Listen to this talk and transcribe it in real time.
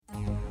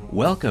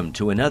Welcome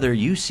to another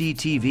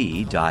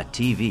UCTV.tv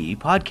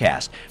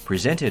podcast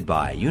presented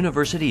by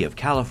University of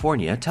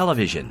California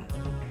Television.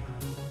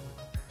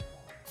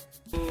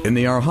 In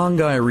the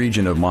Arhangai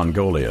region of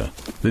Mongolia,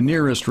 the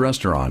nearest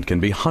restaurant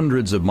can be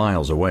hundreds of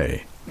miles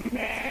away.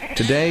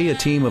 Today, a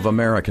team of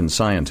American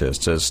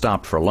scientists has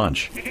stopped for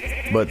lunch,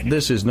 but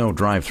this is no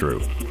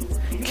drive-through.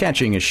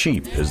 Catching a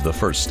sheep is the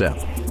first step.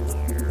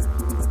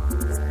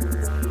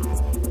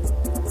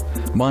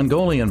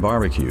 Mongolian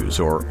barbecues,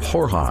 or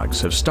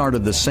horhogs, have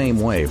started the same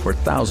way for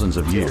thousands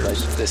of years.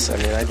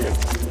 I do.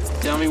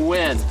 Tell me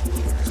when.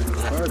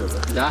 Part of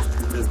it. Yeah?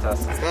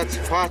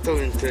 That's part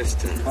of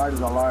intestine. Part of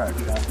the large,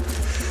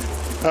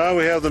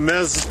 we have the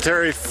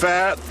mesentery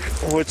fat,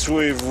 which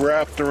we've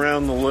wrapped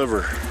around the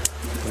liver.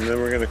 And then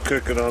we're going to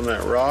cook it on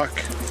that rock.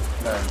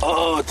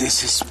 Oh,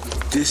 this is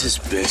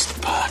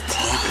best part.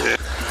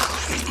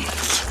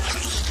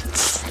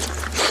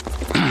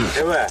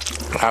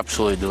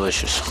 Absolutely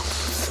delicious.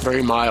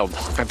 Very mild.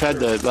 I've had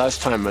the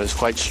last time, it was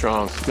quite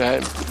strong.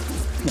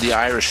 The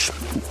Irish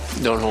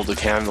don't hold a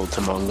candle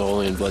to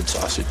Mongolian blood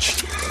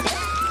sausage.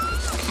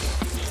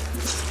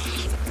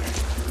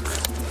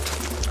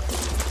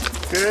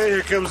 Okay,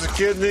 here comes the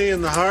kidney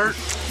and the heart.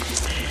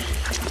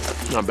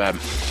 Not bad.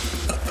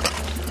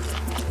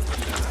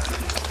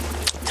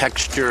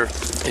 Texture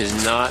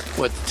is not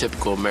what the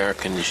typical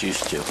American is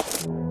used to.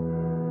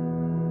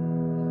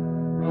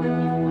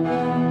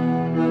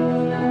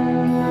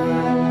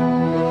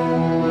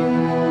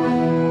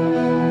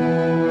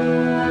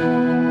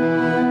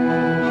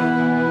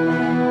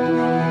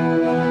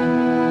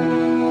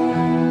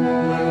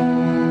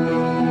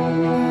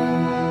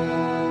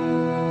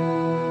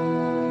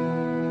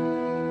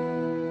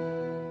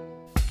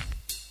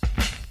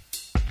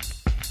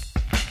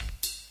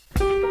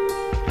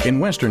 In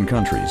Western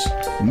countries,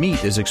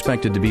 meat is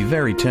expected to be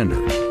very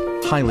tender,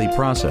 highly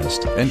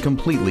processed, and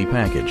completely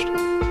packaged.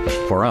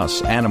 For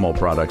us, animal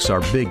products are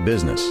big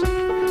business.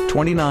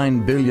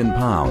 29 billion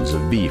pounds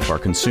of beef are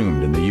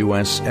consumed in the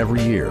U.S.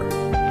 every year.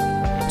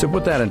 To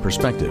put that in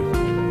perspective,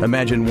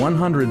 imagine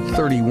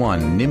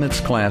 131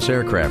 Nimitz-class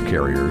aircraft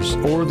carriers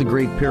or the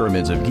Great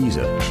Pyramids of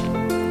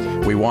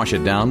Giza. We wash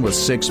it down with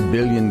 6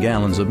 billion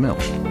gallons of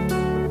milk.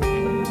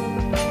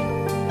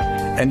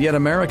 And yet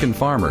American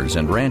farmers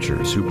and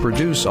ranchers who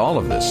produce all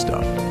of this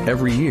stuff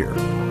every year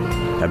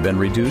have been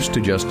reduced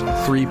to just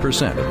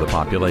 3% of the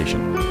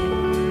population.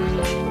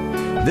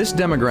 This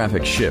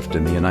demographic shift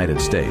in the United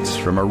States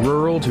from a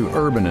rural to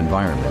urban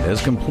environment has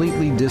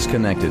completely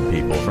disconnected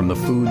people from the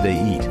food they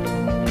eat,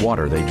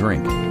 water they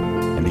drink,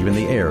 and even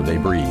the air they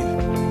breathe.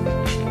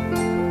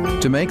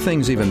 To make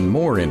things even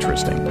more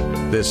interesting,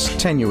 this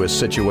tenuous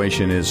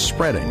situation is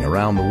spreading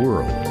around the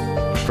world,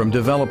 from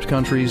developed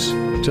countries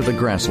to the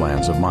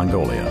grasslands of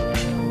Mongolia.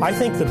 I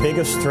think the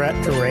biggest threat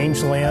to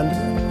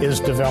rangeland is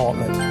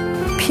development.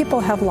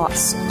 People have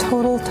lost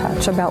total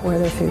touch about where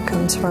their food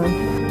comes from.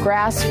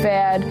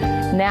 Grass-fed,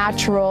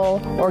 natural,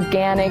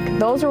 organic,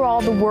 those are all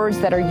the words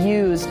that are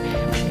used.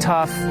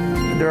 Tough,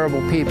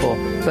 durable people,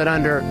 but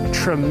under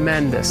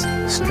tremendous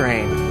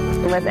strain.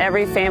 With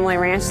every family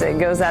ranch that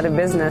goes out of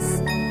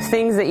business,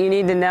 things that you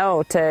need to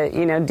know to,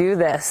 do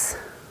this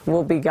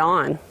will be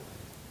gone.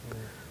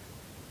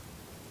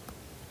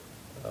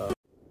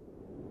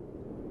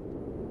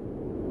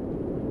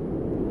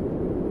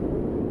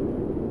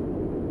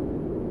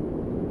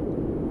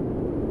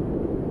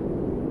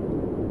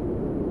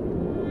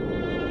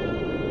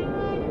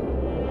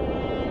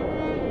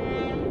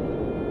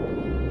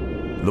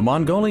 The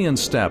Mongolian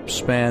steppe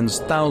spans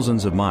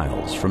thousands of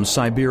miles from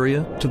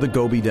Siberia to the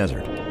Gobi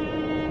Desert.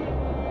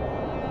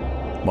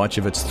 Much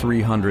of its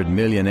 300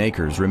 million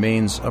acres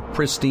remains a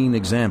pristine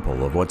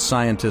example of what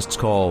scientists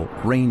call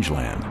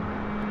rangeland.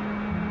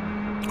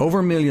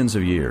 Over millions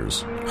of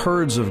years,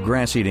 herds of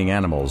grass-eating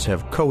animals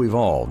have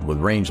co-evolved with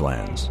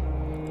rangelands,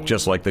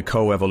 just like the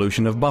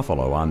co-evolution of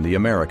buffalo on the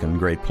American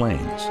Great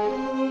Plains.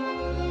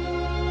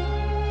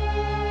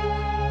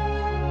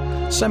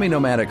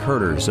 Semi-nomadic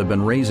herders have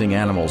been raising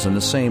animals in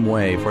the same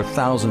way for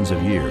thousands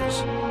of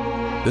years.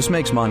 This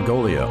makes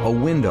Mongolia a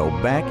window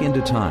back into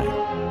time.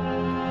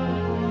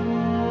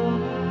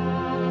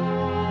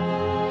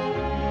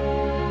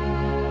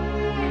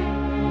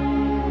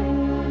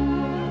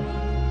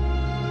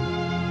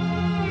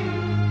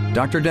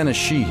 Dr. Dennis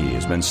Sheehy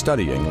has been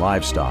studying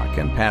livestock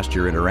and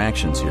pasture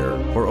interactions here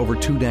for over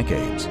 2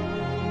 decades.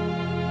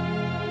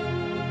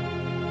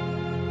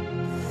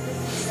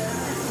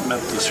 Met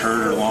this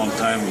herder a long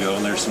time ago,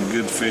 and there's some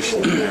good fish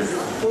in there.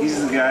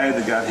 He's the guy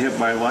that got hit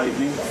by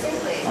lightning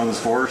on his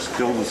horse,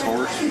 killed his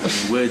horse.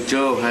 Where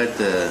Joe had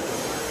the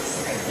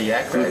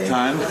yak good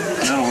time?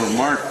 No, where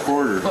Mark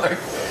Porter.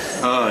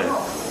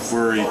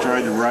 Where he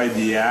tried to ride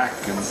the yak,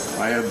 and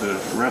I had to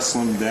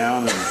wrestle him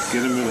down and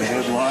get him in a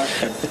headlock.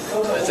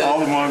 And all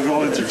the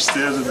Mongolians are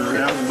standing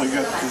around, and they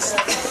got this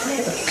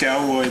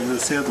cowboy in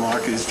this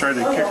headlock, and he's trying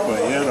to kick my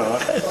head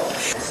off.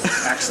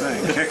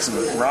 Accidentally kicks him,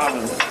 but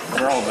Robin,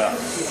 they're all about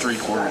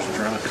 3/4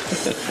 drunk.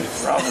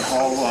 Robin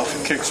hauls off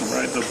and kicks him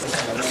right in the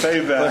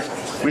payback,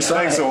 which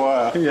takes a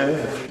while. Yeah.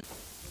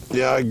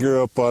 Yeah, I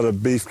grew up on a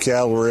beef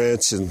cattle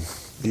ranch in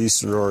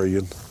eastern Oregon.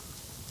 In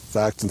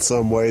fact, in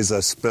some ways, I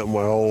spent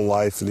my whole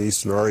life in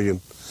eastern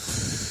Oregon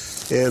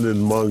and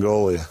in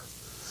Mongolia.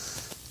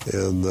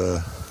 And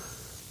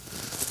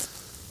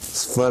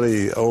it's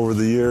funny, over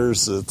the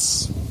years,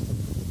 it's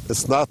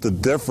not the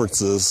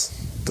differences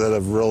that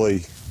have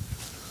really,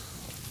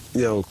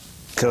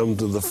 come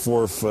to the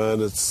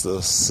forefront. It's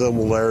the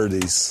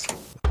similarities.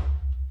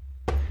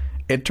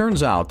 It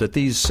turns out that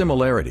these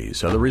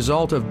similarities are the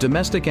result of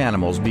domestic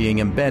animals being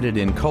embedded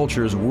in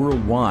cultures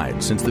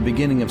worldwide since the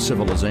beginning of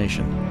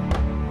civilization.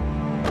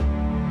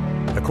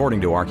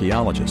 According to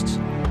archaeologists,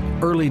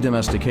 early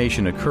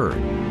domestication occurred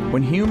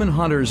when human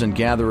hunters and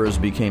gatherers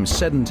became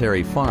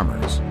sedentary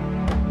farmers.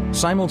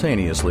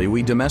 Simultaneously,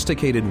 we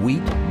domesticated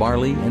wheat,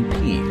 barley, and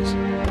peas.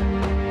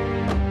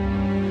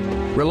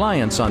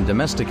 Reliance on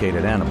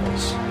domesticated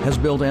animals has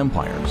built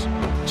empires,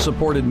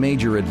 supported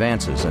major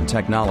advances in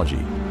technology,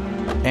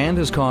 and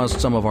has caused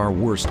some of our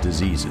worst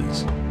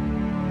diseases.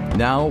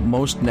 Now,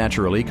 most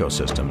natural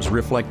ecosystems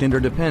reflect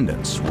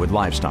interdependence with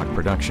livestock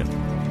production.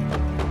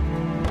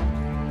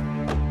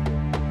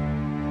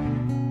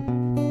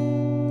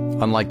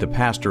 Unlike the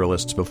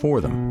pastoralists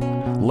before them,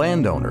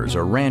 landowners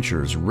or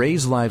ranchers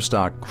raise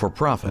livestock for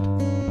profit.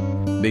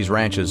 These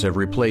ranches have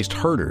replaced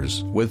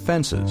herders with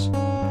fences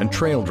and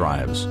trail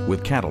drives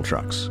with cattle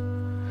trucks.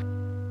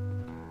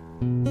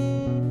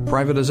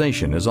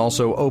 Privatization has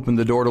also opened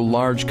the door to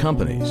large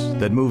companies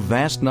that move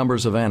vast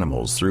numbers of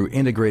animals through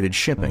integrated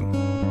shipping,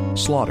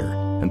 slaughter,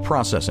 and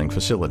processing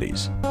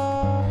facilities.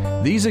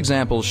 These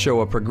examples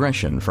show a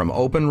progression from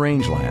open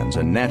rangelands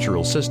and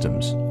natural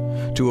systems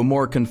to a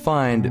more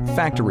confined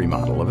factory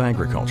model of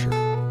agriculture.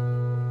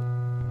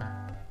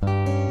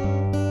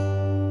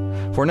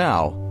 For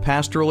now,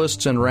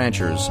 pastoralists and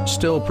ranchers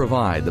still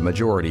provide the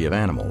majority of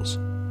animals,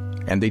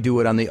 and they do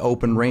it on the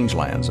open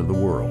rangelands of the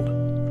world.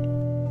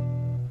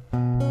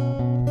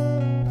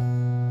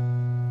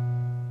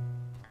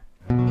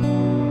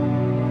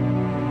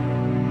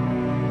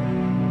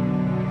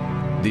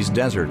 These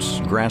deserts,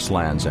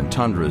 grasslands, and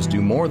tundras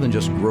do more than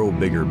just grow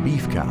bigger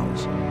beef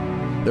cows.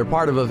 They're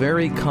part of a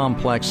very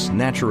complex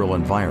natural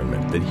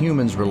environment that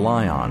humans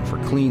rely on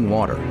for clean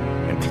water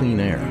and clean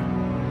air.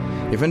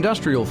 If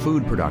industrial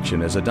food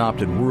production is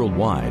adopted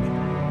worldwide,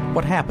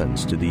 what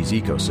happens to these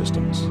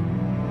ecosystems?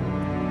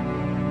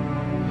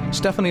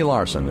 Stephanie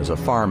Larson is a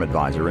farm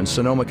advisor in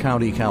Sonoma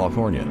County,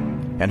 California,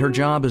 and her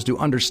job is to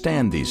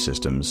understand these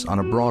systems on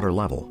a broader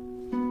level.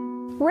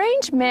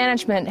 Range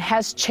management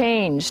has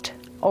changed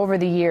over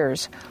the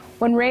years.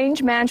 When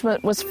range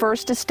management was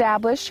first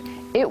established,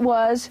 it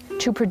was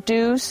to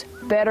produce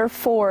better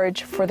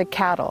forage for the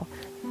cattle.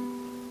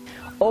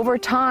 Over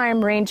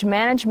time, range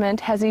management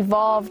has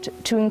evolved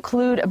to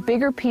include a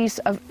bigger piece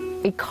of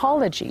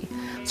ecology.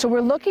 So we're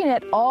looking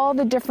at all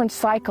the different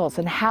cycles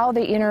and how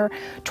they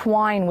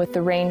intertwine with the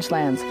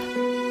rangelands.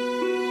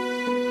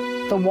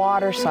 The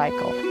water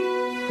cycle,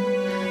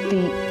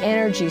 the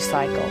energy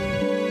cycle,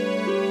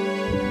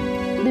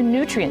 the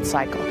nutrient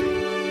cycle.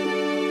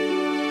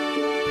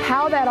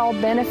 How that all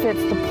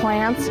benefits the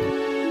plants,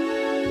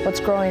 what's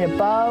growing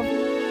above,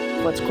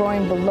 what's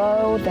growing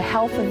below, the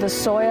health of the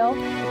soil.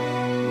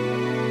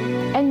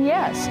 And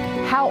yes,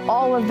 how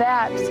all of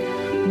that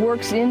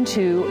works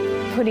into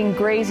putting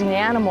grazing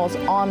animals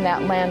on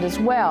that land as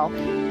well.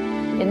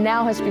 It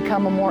now has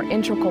become a more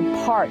integral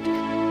part,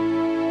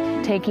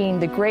 taking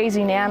the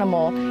grazing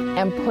animal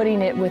and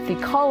putting it with the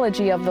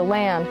ecology of the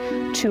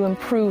land to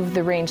improve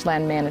the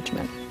rangeland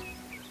management.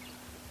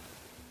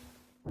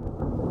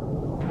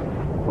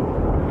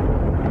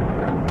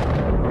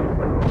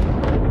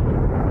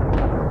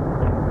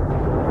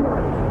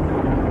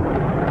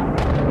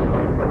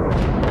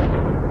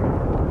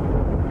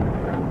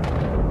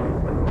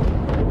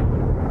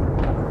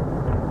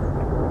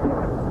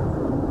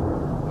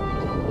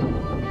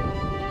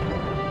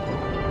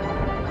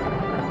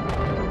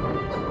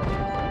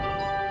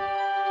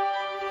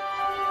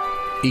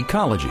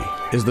 Ecology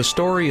is the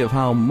story of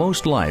how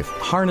most life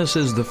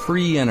harnesses the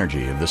free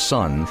energy of the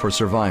sun for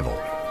survival.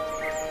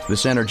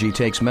 This energy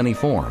takes many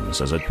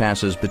forms as it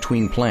passes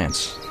between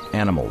plants,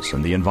 animals,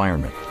 and the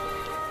environment.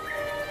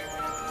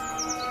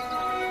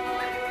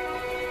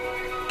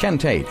 Ken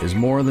Tate is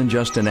more than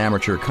just an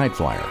amateur kite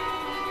flyer.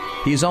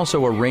 He's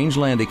also a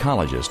rangeland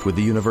ecologist with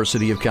the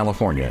University of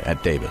California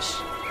at Davis.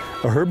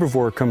 A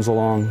herbivore comes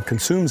along,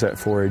 consumes that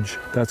forage.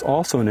 That's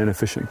also an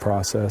inefficient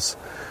process.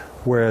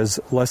 Whereas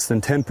less than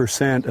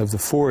 10% of the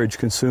forage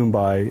consumed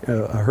by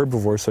a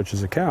herbivore such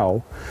as a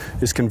cow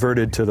is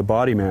converted to the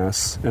body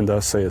mass and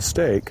thus, say, a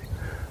steak.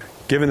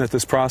 Given that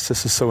this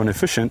process is so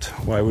inefficient,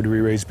 why would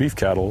we raise beef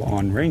cattle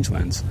on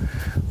rangelands?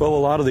 Well,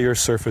 a lot of the Earth's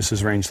surface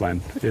is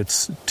rangeland.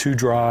 It's too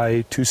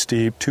dry, too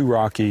steep, too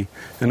rocky,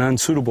 and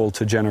unsuitable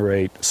to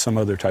generate some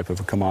other type of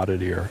a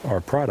commodity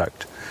or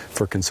product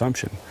for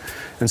consumption.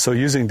 And so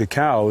using the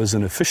cow is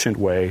an efficient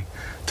way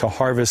to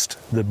harvest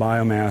the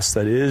biomass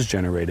that is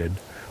generated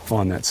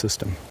on that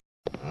system.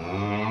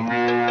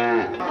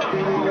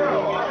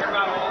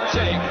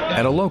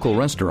 At a local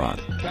restaurant,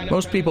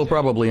 most people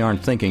probably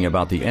aren't thinking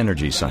about the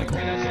energy cycle.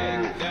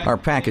 Our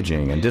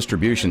packaging and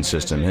distribution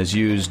system has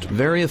used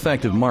very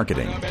effective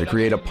marketing to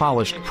create a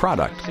polished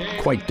product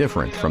quite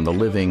different from the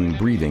living,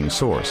 breathing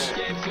source.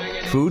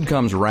 Food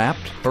comes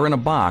wrapped or in a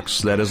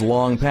box that is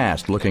long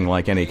past looking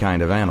like any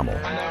kind of animal.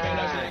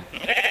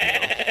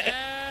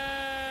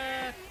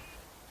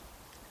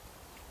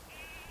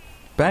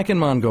 Back in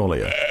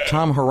Mongolia,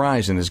 Tom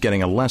Horizon is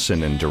getting a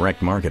lesson in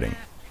direct marketing.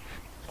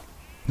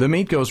 The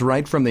meat goes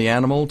right from the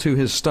animal to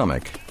his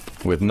stomach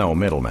with no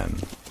middlemen.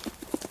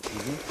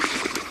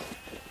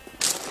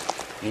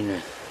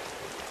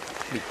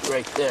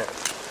 Right there.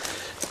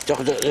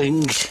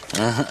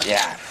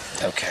 Yeah.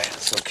 Okay.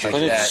 So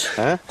like that.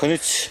 Huh?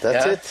 That's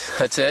it?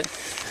 That's it.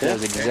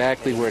 Knows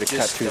exactly where to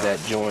cut through that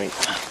joint.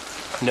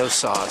 No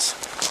sauce.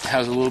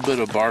 Has a little bit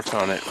of bark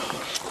on it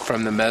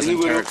from the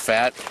mesenteric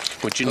fat,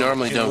 which you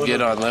normally don't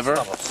get on liver.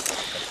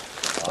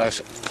 That's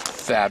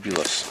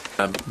fabulous.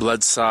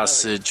 Blood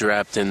sausage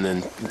wrapped in the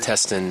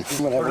intestine. I'm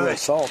going to have a little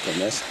salt in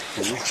this.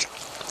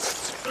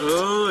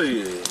 Oh,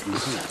 yeah.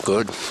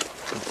 Good.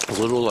 A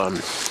little,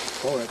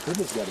 Oh, that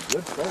goodness got a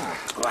good flavor.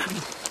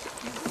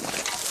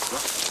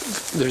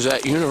 There's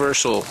that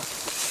universal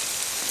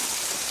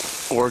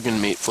organ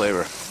meat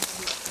flavor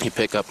you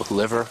pick up with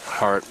liver,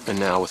 heart, and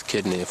now with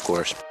kidney, of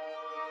course.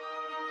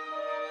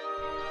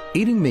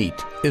 Eating meat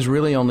is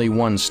really only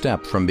one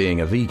step from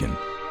being a vegan.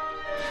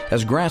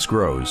 As grass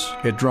grows,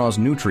 it draws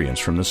nutrients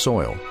from the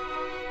soil.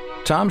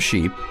 Tom's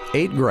sheep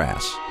ate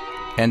grass,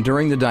 and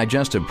during the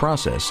digestive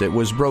process, it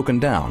was broken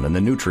down and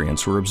the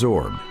nutrients were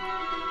absorbed.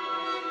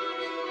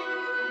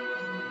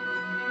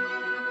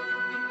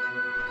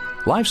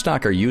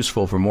 Livestock are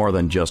useful for more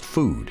than just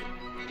food.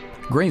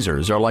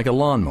 Grazers are like a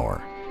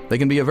lawnmower. They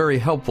can be a very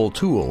helpful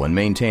tool in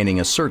maintaining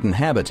a certain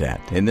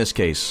habitat, in this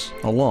case,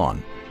 a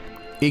lawn.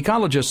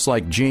 Ecologists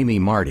like Jamie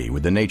Marty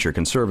with the Nature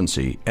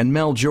Conservancy and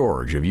Mel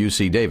George of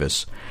UC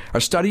Davis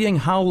are studying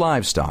how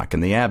livestock,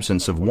 in the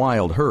absence of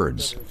wild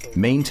herds,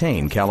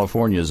 maintain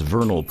California's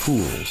vernal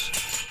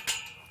pools.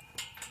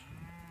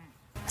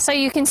 So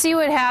you can see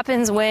what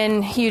happens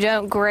when you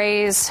don't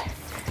graze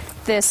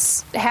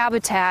this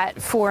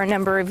habitat for a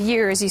number of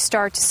years. You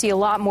start to see a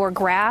lot more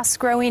grass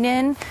growing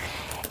in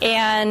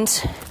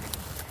and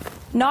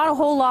not a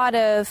whole lot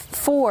of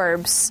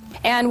forbs.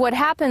 And what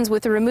happens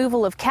with the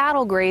removal of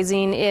cattle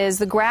grazing is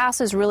the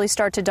grasses really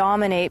start to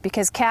dominate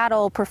because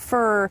cattle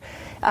prefer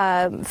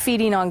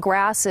feeding on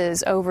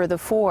grasses over the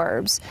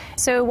forbs.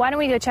 So why don't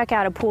we go check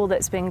out a pool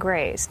that's been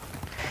grazed?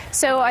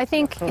 So I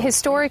think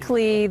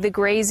historically the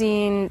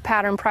grazing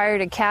pattern prior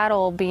to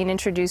cattle being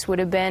introduced would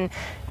have been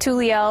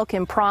tule elk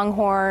and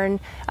pronghorn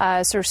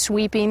sort of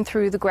sweeping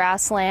through the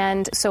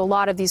grassland. So a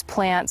lot of these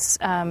plants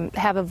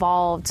have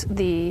evolved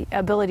the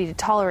ability to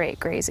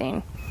tolerate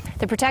grazing.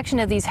 The protection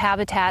of these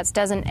habitats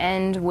doesn't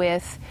end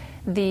with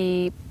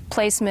the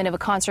placement of a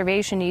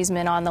conservation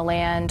easement on the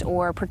land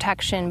or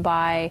protection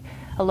by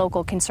a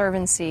local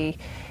conservancy.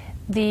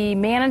 The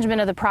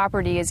management of the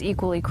property is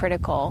equally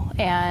critical,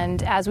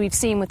 and as we've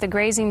seen with the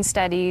grazing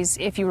studies,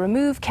 if you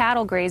remove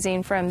cattle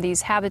grazing from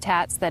these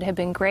habitats that have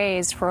been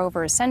grazed for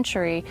over a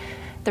century,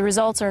 the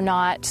results are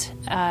not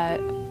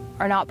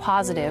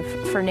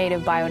positive for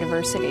native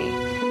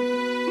biodiversity.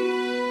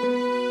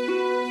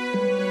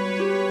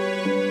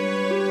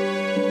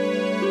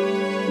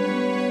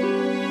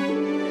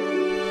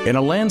 In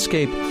a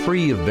landscape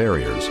free of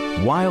barriers,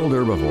 wild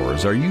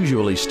herbivores are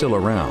usually still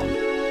around.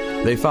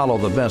 They follow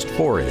the best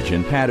forage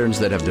in patterns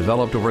that have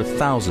developed over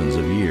thousands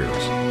of years.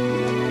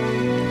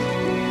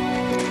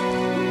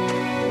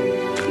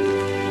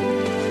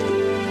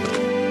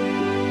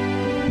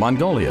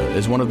 Mongolia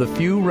is one of the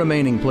few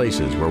remaining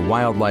places where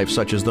wildlife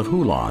such as the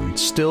Hulan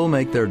still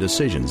make their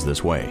decisions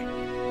this way.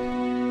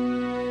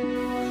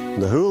 In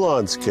the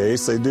Hulan's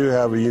case, they do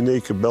have a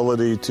unique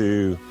ability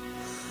to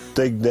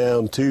dig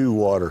down to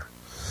water.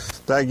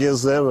 That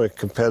gives them a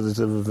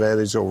competitive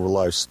advantage over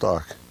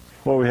livestock.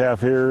 What we have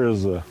here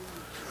is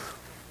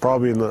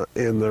probably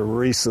in the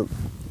recent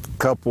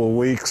couple of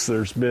weeks,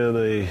 there's been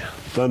a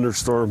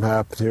thunderstorm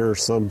happen here,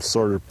 some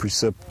sort of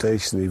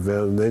precipitation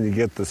event, and then you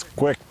get this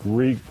quick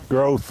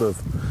regrowth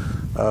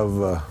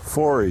of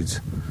forage.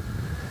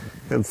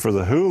 And for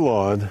the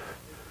Hulan,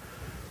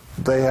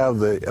 they have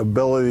the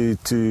ability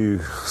to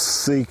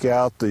seek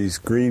out these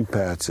green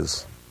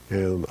patches,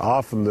 and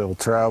often they'll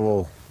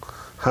travel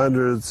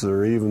hundreds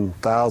or even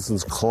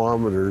thousands of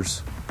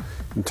kilometers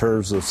in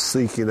terms of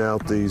seeking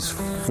out these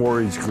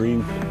forage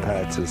green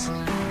patches.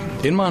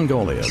 In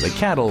Mongolia, the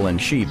cattle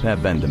and sheep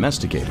have been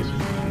domesticated,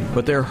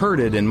 but they're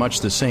herded in much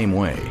the same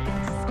way.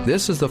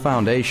 This is the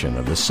foundation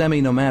of the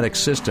semi-nomadic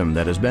system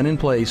that has been in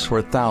place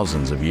for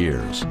thousands of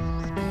years.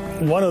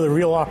 One of the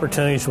real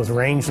opportunities with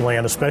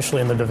rangeland,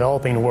 especially in the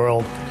developing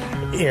world,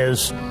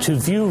 is to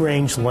view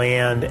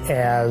rangeland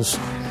as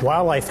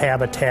wildlife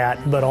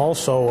habitat, but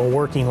also a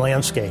working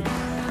landscape.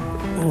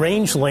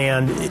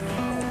 Rangeland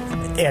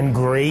and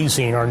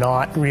grazing are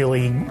not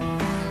really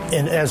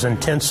as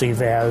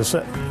intensive as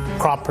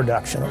crop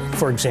production,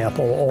 for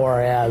example,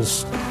 or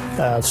as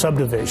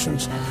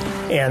subdivisions.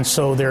 And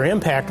so their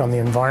impact on the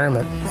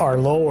environment are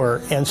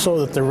lower. And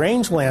so that the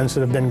rangelands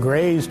that have been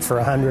grazed for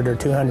 100 or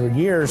 200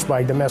 years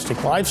by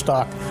domestic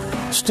livestock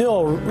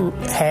still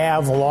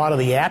have a lot of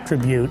the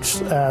attributes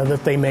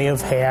that they may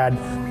have had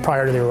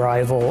prior to the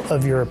arrival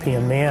of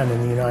European man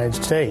in the United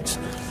States.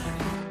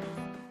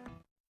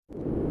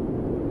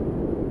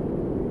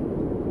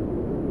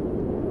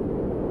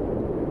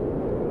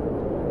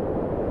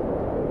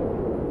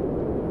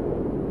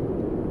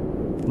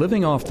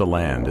 Living off the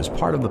land is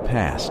part of the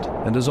past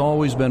and has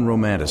always been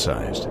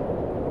romanticized.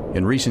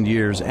 In recent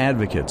years,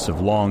 advocates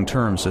of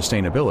long-term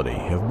sustainability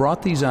have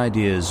brought these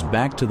ideas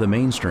back to the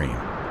mainstream.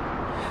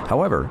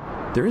 However,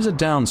 there is a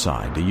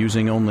downside to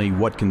using only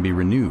what can be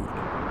renewed.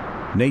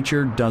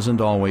 Nature doesn't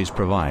always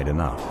provide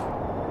enough.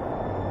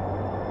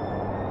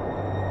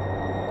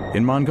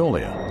 In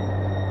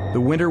Mongolia,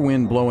 the winter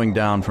wind blowing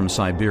down from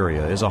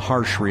Siberia is a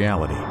harsh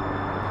reality.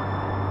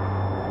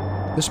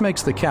 This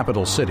makes the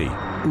capital city,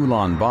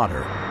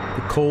 Ulaanbaatar,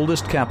 the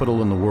coldest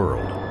capital in the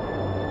world.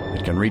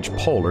 It can reach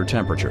polar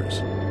temperatures.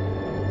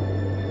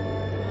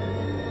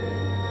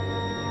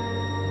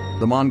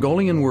 The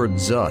Mongolian word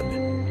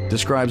zud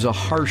describes a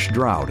harsh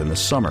drought in the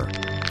summer,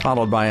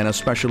 followed by an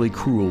especially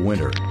cruel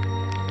winter.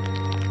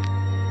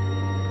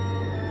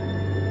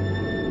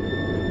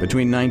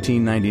 Between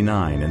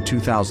 1999 and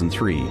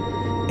 2003,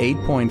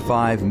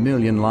 8.5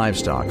 million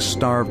livestock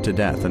starved to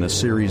death in a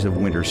series of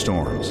winter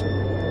storms.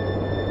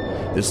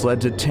 This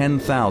led to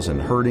 10,000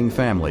 herding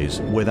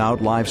families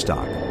without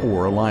livestock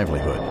or a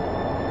livelihood.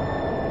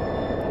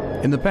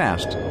 In the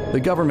past, the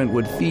government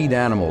would feed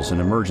animals in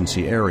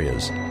emergency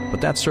areas,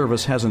 but that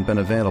service hasn't been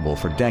available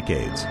for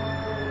decades.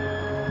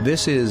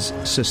 This is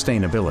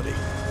sustainability.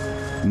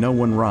 No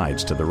one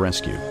rides to the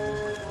rescue.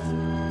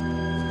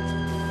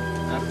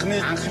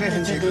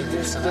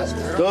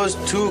 Those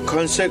 2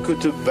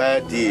 consecutive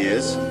bad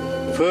years,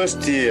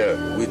 first year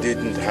we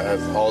didn't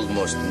have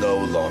almost no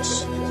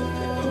loss.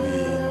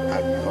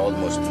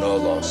 Almost no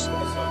loss.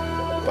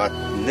 But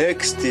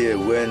next year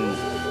when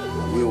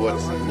we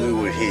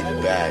were hit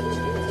bad,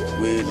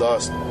 we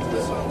lost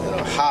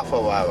half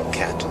of our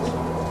cattle.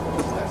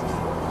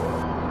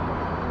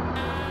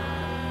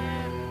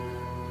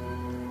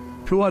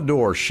 Pua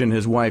Dorsh and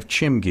his wife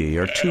Chimgi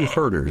are 2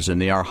 herders in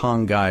the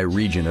Arhangai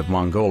region of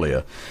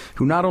Mongolia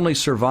who not only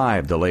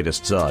survived the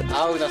latest zud,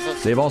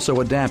 they've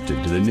also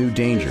adapted to the new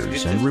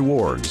dangers and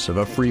rewards of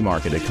a free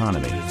market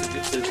economy.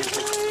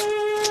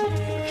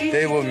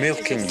 They were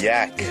milking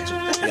yak.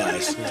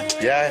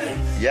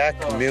 Yak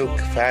milk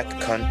fat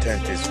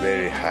content is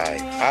very high.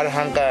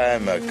 Arhangai,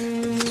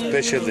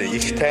 especially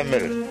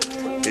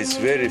Ikhtamir, is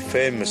very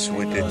famous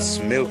with its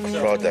milk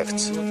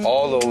products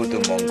all over the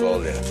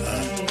Mongolia.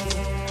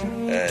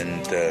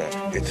 And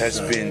it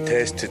has been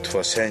tasted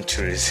for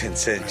centuries and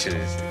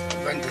centuries.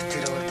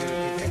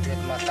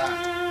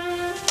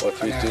 What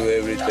we do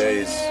every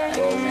day is,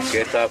 we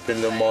get up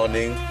in the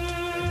morning,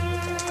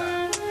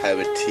 have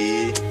a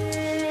tea,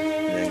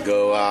 and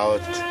go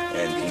out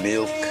and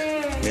milk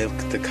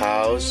the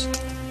cows,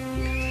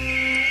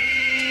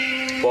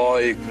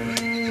 boy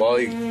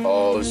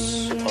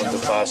cows on the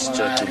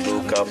pasture to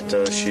look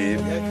after sheep.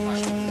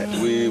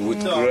 We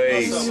would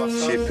graze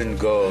sheep and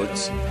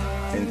goats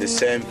in the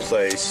same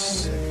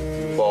place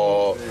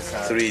for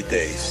 3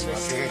 days.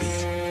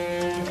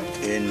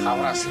 In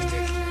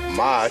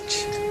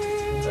March,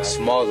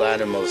 small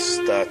animals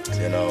start,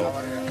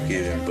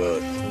 giving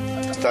birth.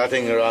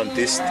 Starting around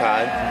this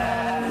time,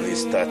 we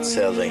start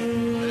selling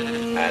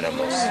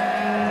animals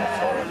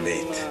for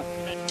meat.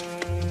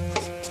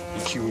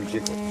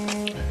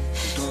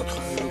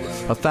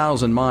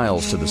 1,000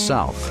 miles to the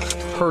south,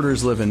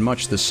 herders live in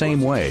much the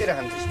same way,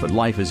 but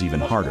life is even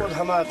harder.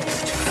 What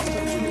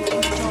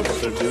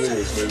they're doing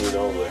is moving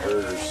all the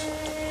herders.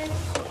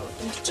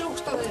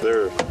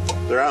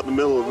 They're out in the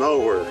middle of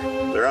nowhere.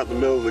 They're out in the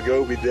middle of the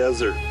Gobi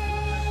Desert.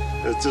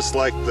 It's just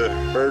like the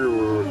herder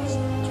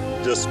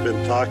we've just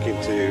been talking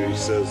to. He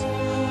says,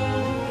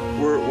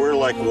 we're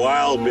like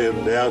wild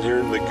men down here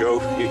in the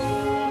Gobi.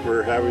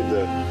 We're having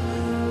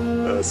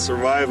to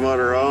survive on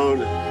our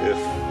own.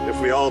 If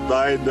we all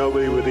died,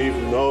 nobody would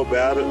even know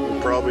about it,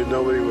 and probably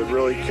nobody would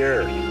really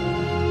care.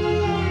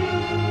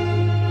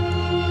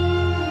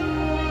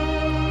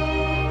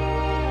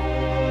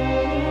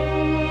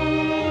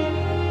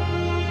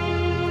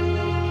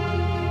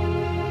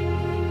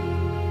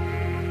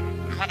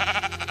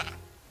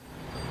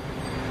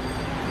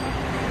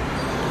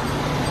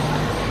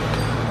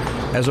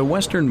 As a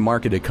Western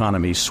market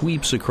economy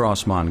sweeps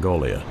across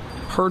Mongolia,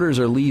 herders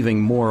are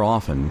leaving more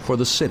often for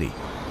the city.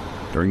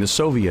 During the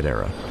Soviet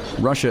era,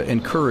 Russia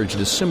encouraged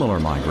a similar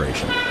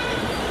migration.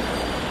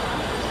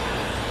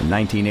 In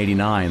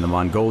 1989, the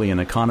Mongolian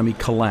economy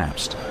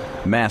collapsed.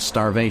 Mass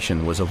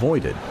starvation was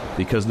avoided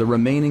because the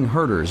remaining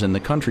herders in the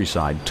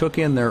countryside took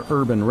in their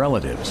urban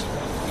relatives.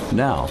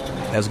 Now,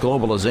 as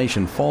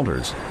globalization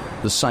falters,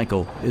 the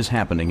cycle is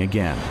happening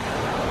again.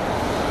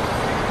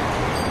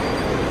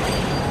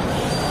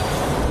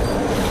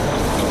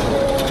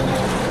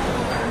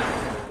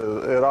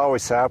 It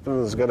always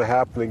happens. It's going to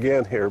happen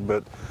again here,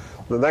 but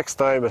The next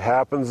time it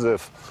happens,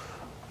 if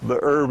the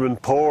urban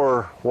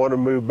poor want to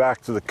move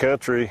back to the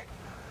country,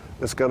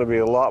 it's going to be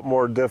a lot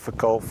more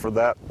difficult for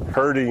that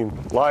herding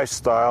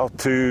lifestyle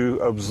to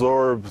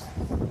absorb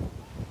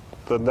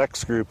the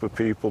next group of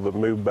people that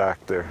move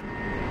back there.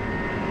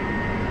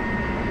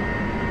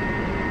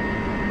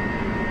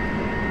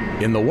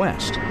 In the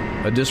West,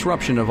 a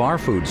disruption of our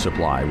food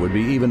supply would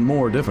be even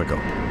more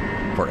difficult.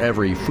 For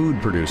every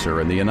food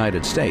producer in the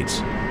United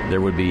States, there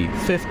would be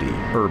 50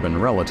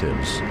 urban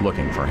relatives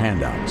looking for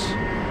handouts.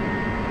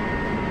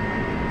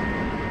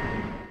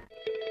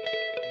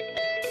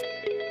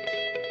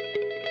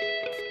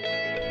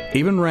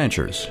 Even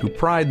ranchers who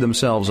pride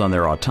themselves on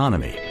their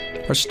autonomy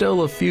are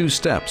still a few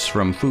steps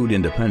from food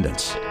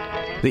independence.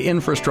 The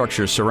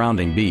infrastructure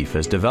surrounding beef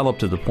has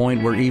developed to the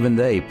point where even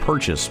they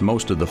purchase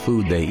most of the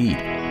food they eat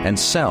and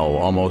sell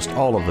almost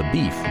all of the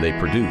beef they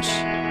produce.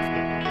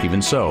 Even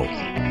so,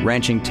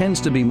 ranching tends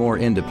to be more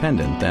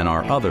independent than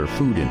our other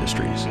food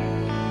industries.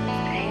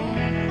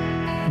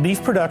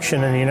 Beef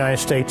production in the United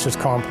States is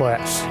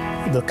complex.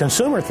 The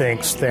consumer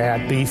thinks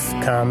that beef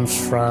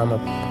comes from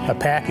a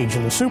package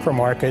in the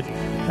supermarket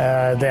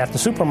that the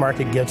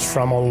supermarket gets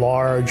from a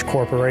large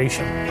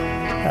corporation.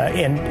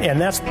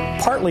 And that's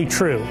partly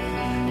true.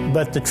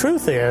 But the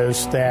truth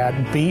is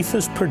that beef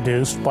is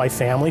produced by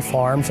family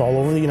farms all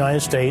over the United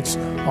States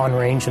on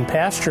range and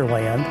pasture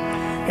land,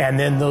 and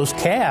then those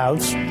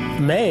calves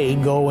may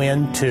go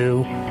into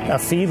a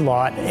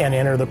feedlot and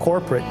enter the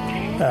corporate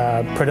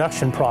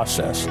production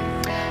process.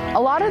 A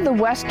lot of the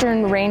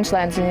western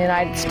rangelands in the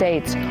United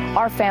States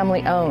are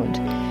family-owned,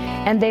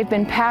 and they've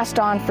been passed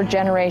on for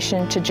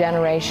generation to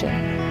generation.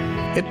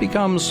 It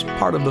becomes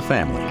part of the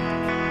family.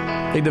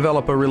 They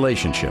develop a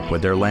relationship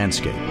with their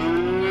landscape.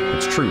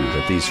 It's true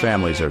that these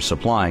families are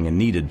supplying a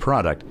needed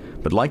product,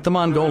 but like the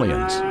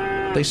Mongolians,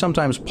 they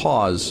sometimes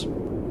pause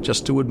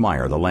just to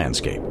admire the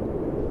landscape.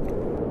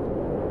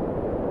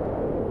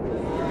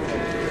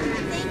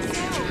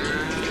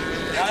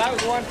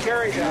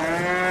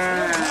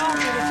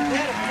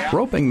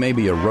 Roping may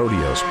be a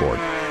rodeo sport,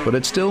 but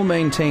it still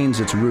maintains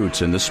its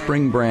roots in the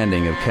spring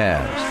branding of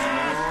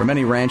calves. For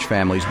many ranch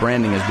families,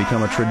 branding has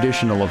become a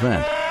traditional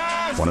event.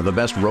 One of the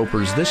best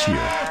ropers this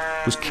year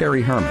was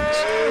Carrie Hermans.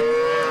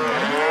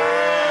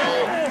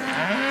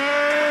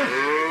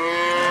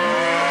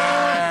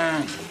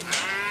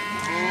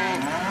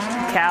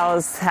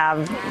 Cows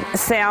have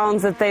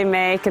sounds that they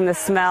make and the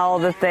smell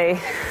that they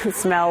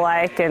smell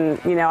like, and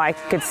I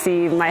could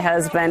see my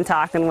husband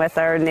talking with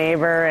our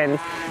neighbor, and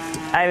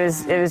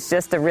it was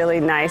just a really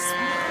nice,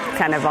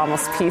 kind of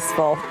almost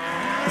peaceful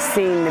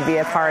scene to be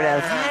a part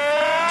of.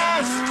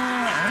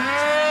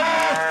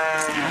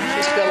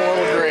 She's got a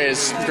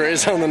little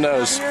graze on the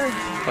nose,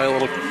 my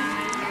little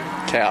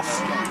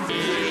calf.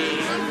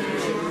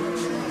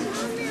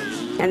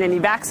 And then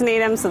you vaccinate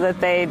them so that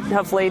they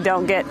hopefully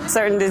don't get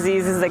certain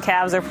diseases that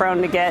calves are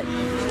prone to get.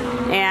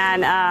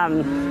 And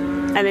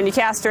then you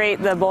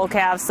castrate the bull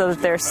calves so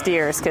that they're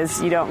steers,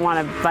 because you don't want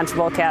a bunch of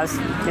bull calves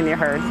in your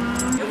herd.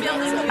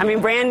 I mean,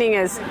 branding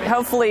is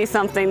hopefully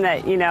something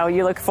that,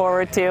 you look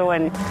forward to,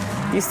 and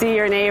you see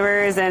your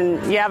neighbors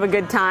and you have a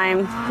good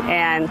time.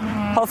 And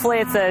hopefully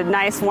it's a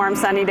nice, warm,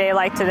 sunny day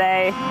like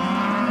today.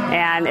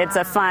 And it's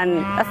a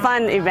fun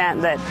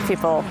event that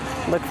people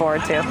look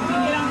forward to.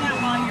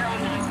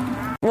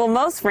 Well,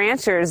 most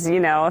ranchers,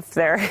 if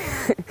they're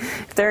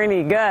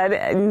any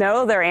good,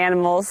 know their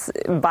animals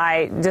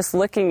by just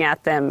looking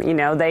at them.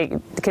 They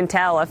can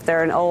tell if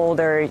they're an old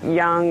or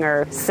young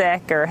or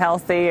sick or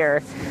healthy,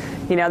 or,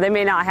 they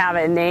may not have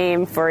a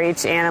name for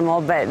each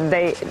animal, but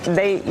they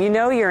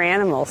your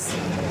animals.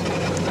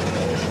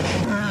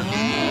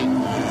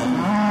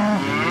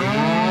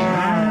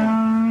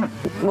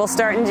 We'll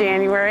start in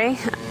January.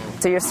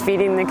 So you're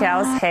feeding the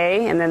cows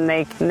hay, and then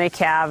they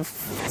calve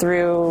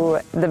through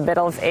the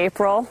middle of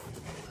April.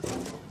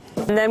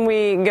 And then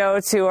we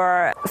go to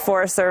our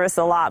Forest Service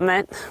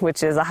allotment,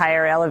 which is a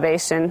higher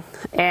elevation.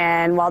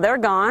 And while they're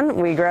gone,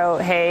 we grow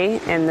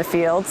hay in the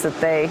fields that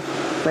they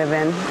live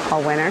in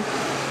all winter.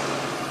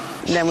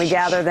 And then we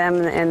gather them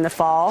in the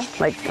fall,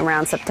 like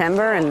around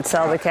September, and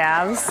sell the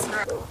calves.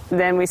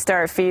 Then we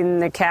start feeding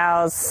the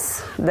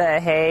cows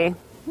the hay,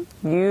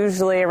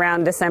 usually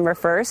around December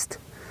 1st.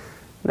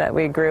 That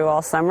we grew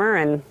all summer,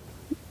 and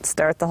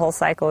start the whole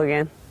cycle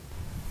again.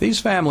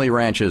 These family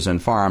ranches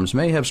and farms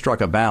may have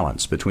struck a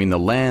balance between the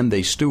land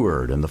they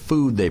steward and the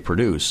food they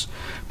produce,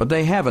 but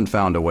they haven't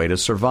found a way to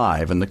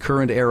survive in the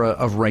current era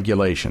of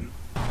regulation.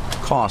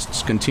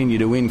 Costs continue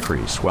to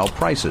increase while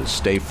prices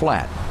stay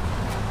flat,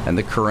 and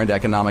the current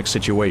economic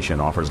situation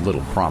offers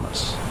little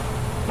promise.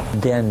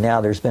 Then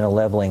now there's been a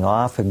leveling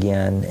off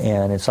again,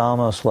 and it's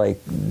almost like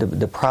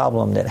the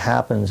problem that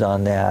happens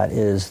on that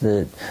is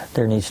that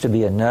there needs to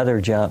be another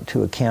jump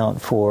to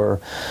account for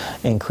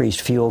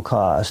increased fuel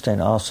cost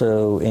and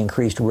also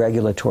increased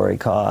regulatory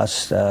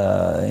costs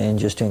and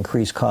just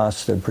increased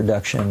costs of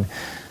production.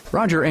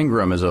 Roger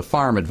Ingram is a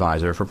farm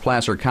advisor for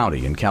Placer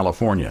County in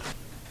California.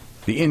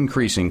 The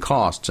increasing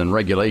costs and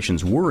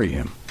regulations worry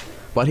him,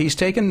 But he's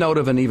taken note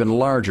of an even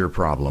larger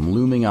problem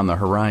looming on the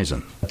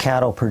horizon.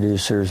 Cattle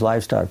producers,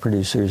 livestock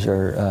producers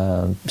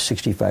are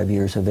 65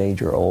 years of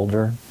age or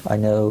older. I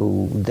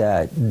know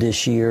that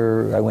this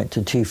year I went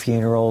to 2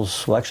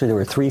 funerals. Well, actually there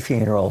were 3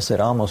 funerals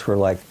that almost were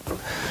like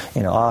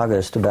in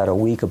August, about a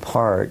week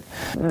apart.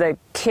 The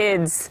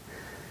kids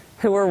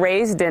who were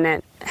raised in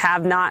it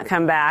have not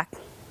come back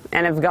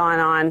and have gone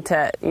on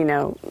to,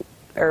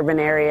 urban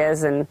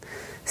areas and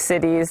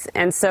cities.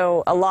 And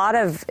so a lot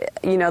of,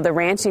 the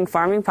ranching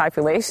farming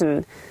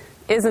population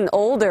is an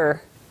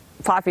older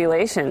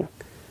population.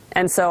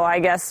 And so I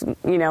guess,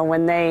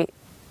 when they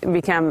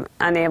become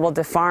unable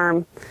to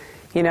farm,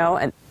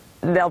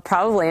 they'll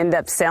probably end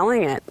up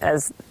selling it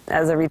as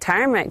a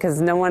retirement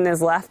because no one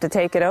is left to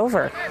take it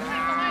over.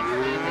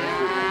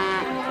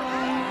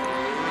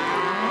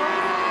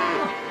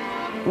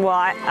 Well,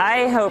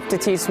 I hope to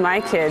teach my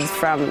kids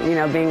from,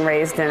 being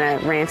raised in a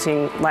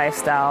ranching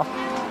lifestyle,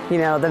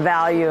 the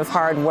value of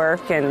hard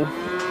work and,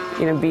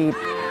 be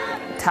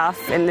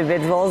tough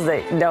individuals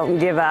that don't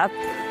give up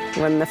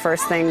when the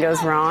first thing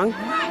goes wrong.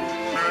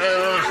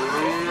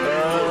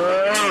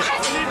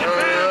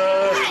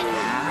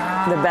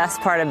 The best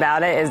part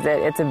about it is that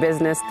it's a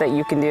business that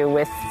you can do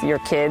with your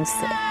kids.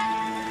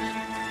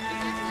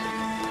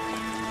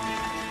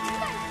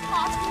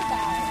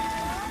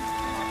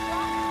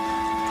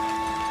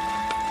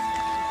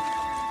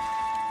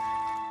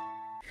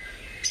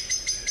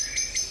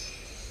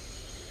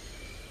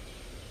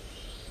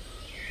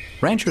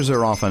 Ranchers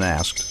are often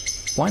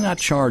asked, why not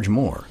charge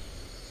more?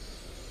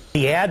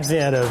 The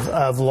advent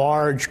of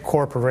large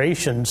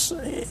corporations'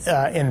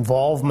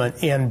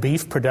 involvement in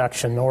beef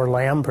production or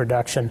lamb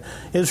production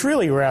is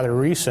really rather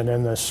recent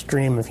in the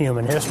stream of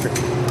human history.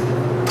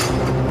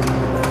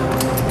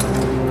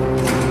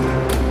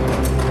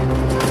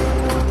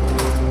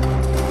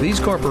 These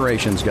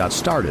corporations got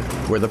started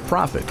where the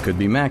profit could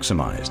be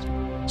maximized,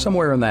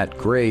 somewhere in that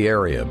gray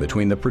area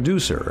between the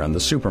producer and the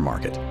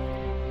supermarket.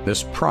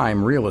 This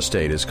prime real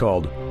estate is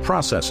called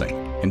processing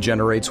and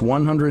generates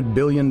 $100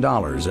 billion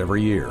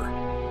every year.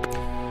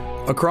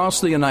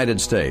 Across the United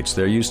States,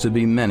 there used to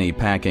be many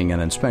packing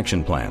and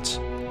inspection plants.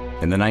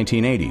 In the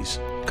 1980s,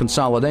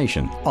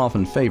 consolidation,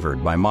 often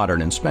favored by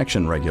modern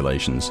inspection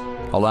regulations,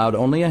 allowed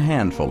only a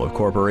handful of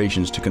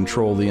corporations to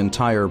control the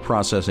entire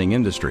processing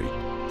industry,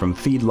 from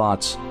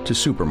feedlots to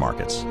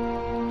supermarkets.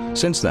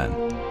 Since then,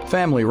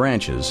 family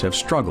ranches have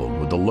struggled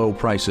with the low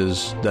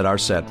prices that are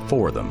set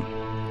for them.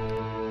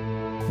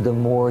 The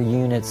more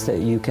units that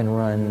you can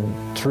run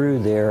through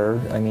there,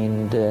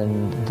 then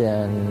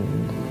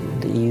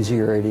the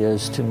easier it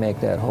is to make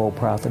that whole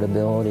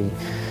profitability.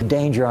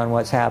 Danger on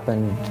what's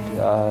happened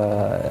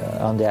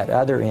on that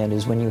other end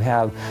is when you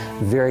have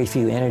very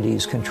few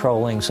entities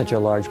controlling such a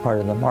large part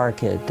of the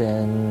market,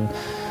 then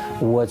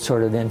what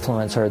sort of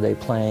influence are they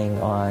playing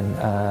on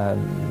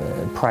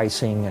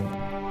pricing?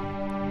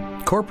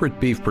 Corporate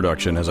beef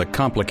production has a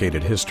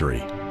complicated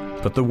history.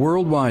 But the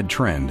worldwide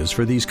trend is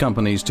for these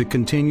companies to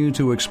continue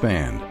to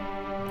expand.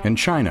 In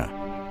China,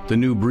 the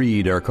new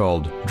breed are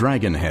called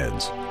dragon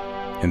heads.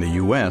 In the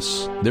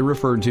U.S., they're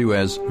referred to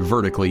as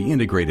vertically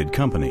integrated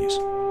companies.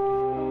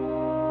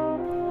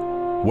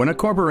 When a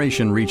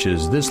corporation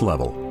reaches this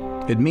level,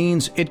 it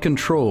means it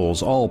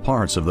controls all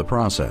parts of the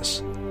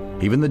process,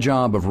 even the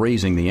job of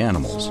raising the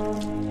animals.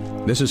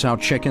 This is how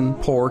chicken,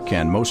 pork,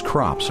 and most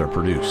crops are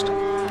produced.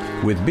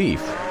 With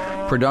beef,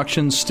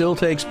 production still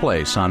takes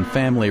place on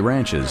family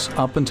ranches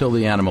up until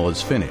the animal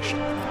is finished.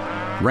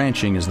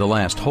 Ranching is the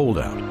last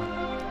holdout.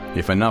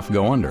 If enough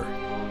go under,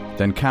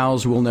 then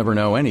cows will never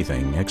know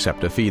anything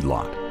except a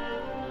feedlot.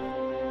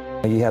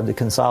 You have the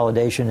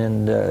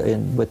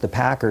consolidation with the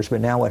packers,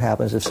 but now what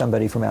happens if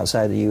somebody from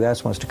outside the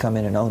U.S. wants to come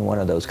in and own one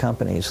of those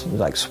companies,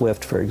 like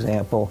Swift, for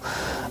example?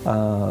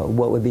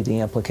 What would be the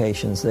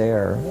implications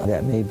there?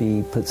 That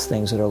maybe puts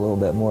things at a little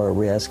bit more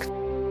risk.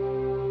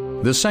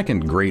 The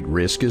second great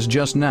risk is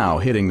just now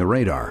hitting the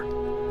radar.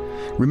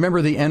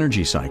 Remember the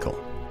energy cycle: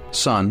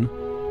 sun,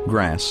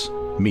 grass,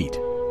 meat.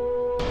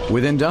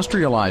 With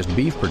industrialized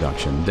beef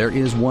production, there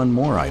is one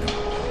more item: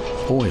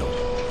 oil.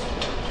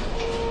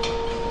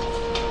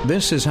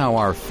 This is how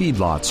our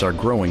feedlots are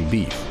growing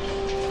beef.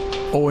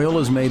 Oil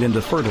is made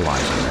into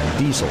fertilizer and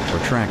diesel for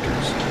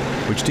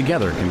tractors, which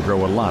together can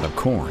grow a lot of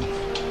corn.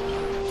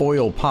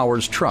 Oil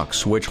powers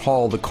trucks which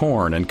haul the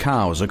corn and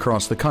cows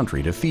across the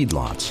country to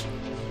feedlots.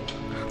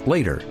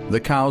 Later, the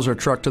cows are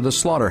trucked to the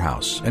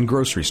slaughterhouse and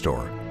grocery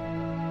store.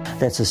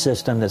 That's a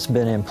system that's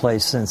been in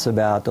place since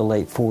about the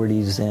late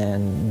 40s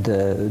and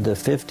the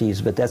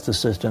 50s, but that's the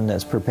system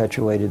that's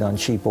perpetuated on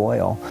cheap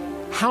oil.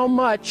 How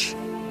much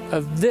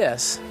of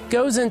this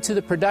goes into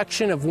the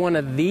production of one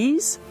of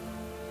these?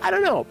 I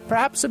don't know,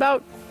 perhaps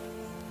about...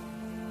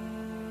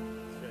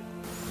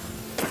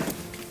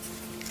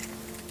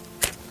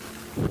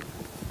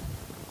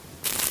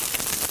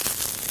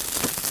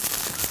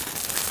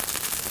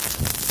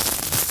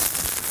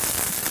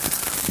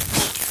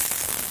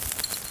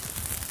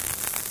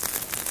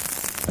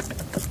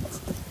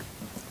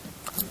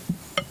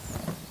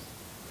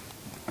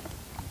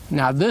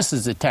 Now this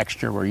is the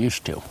texture we're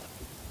used to.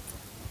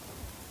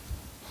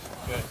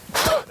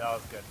 that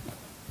was good.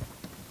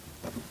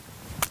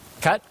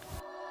 Cut.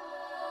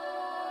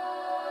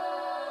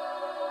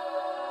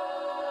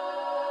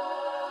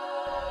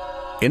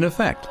 In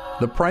effect,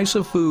 the price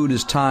of food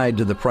is tied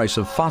to the price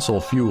of fossil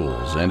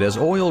fuels, and as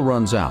oil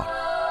runs out,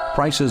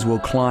 prices will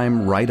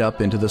climb right up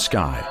into the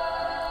sky,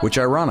 which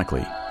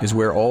ironically is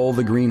where all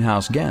the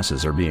greenhouse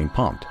gases are being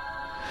pumped.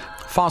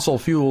 Fossil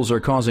fuels are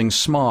causing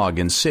smog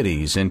in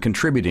cities and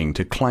contributing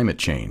to climate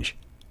change.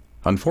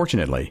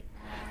 Unfortunately,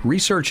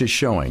 research is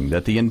showing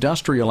that the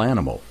industrial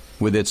animal,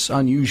 with its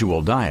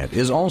unusual diet,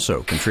 is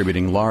also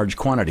contributing large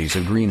quantities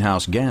of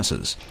greenhouse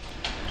gases.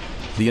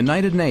 The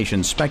United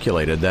Nations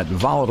speculated that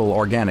volatile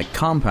organic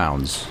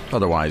compounds,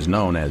 otherwise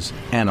known as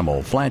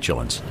animal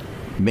flatulence,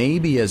 may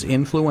be as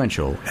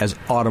influential as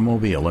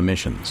automobile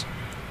emissions.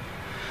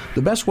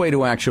 The best way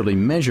to actually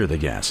measure the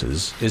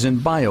gases is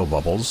in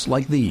biobubbles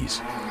like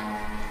these.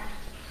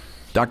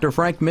 Dr.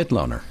 Frank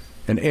Mitloehner,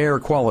 an air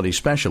quality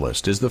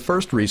specialist, is the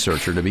first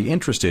researcher to be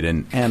interested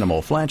in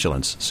animal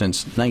flatulence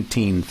since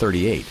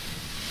 1938.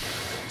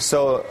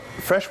 So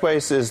fresh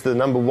waste is the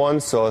number one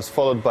source,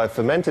 followed by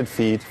fermented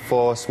feed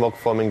for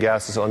smoke-forming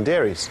gases on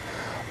dairies,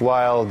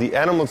 while the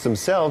animals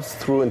themselves,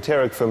 through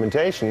enteric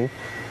fermentation,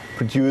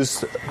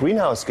 produce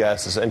greenhouse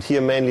gases, and here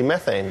mainly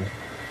methane.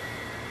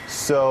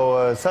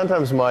 So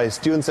sometimes my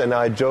students and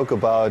I joke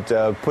about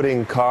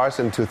putting cars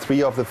into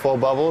 3 of the 4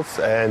 bubbles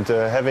and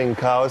having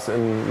cows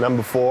in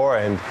number 4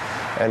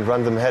 and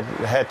run them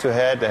head to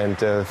head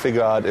and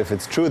figure out if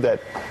it's true that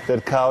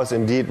cows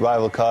indeed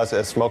rival cars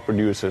as smoke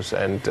producers.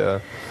 And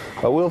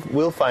but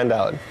we'll find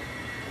out.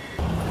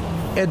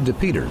 Ed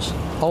DePeters,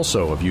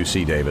 also of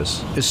UC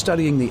Davis, is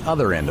studying the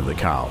other end of the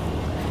cow.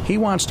 He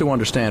wants to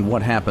understand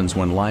what happens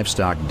when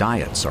livestock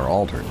diets are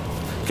altered.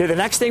 Okay, the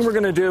next thing we're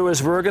going to do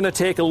is we're going to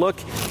take a look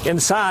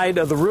inside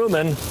of the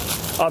rumen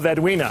of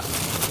Edwina.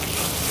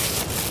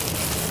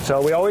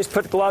 So we always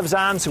put gloves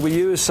on, so we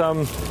use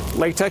some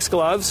latex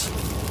gloves.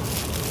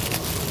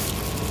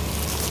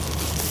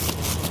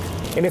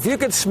 And if you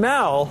could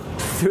smell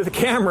through the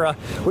camera,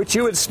 what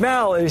you would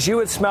smell is you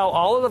would smell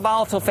all of the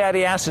volatile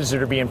fatty acids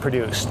that are being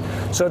produced.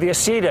 So the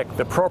acetic,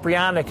 the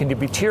propionic, and the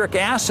butyric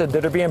acid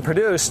that are being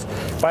produced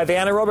by the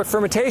anaerobic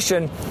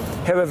fermentation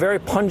have a very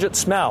pungent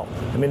smell.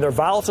 I mean, they're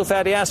volatile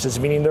fatty acids,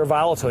 meaning they're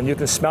volatile, and you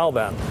can smell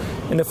them.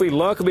 And if we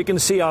look, we can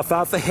see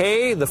alfalfa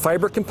hay, the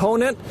fiber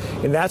component,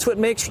 and that's what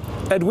makes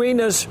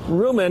Edwina's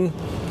rumen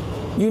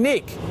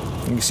unique.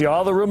 You can see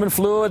all the rumen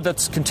fluid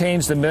that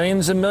contains the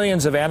millions and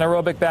millions of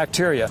anaerobic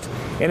bacteria.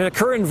 In a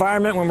current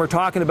environment, when we're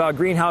talking about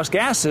greenhouse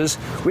gases,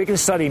 we can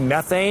study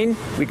methane,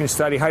 we can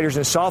study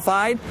hydrogen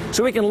sulfide,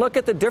 so we can look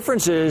at the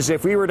differences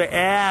if we were to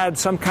add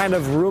some kind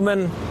of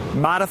rumen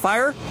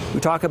modifier. We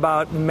talk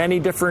about many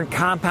different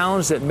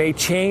compounds that may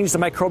change the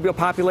microbial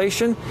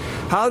population.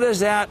 How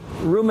does that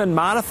rumen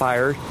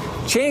modifier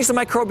change the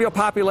microbial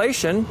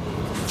population,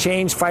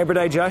 change fiber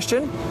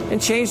digestion, and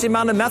change the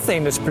amount of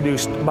methane that's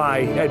produced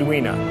by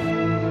Edwina?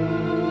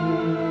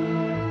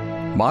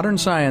 Modern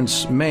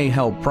science may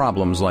help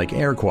problems like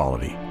air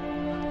quality,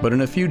 but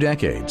in a few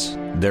decades,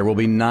 there will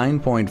be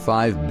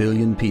 9.5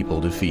 billion people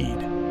to feed.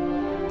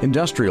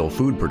 Industrial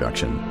food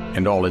production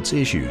and all its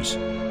issues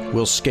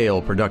will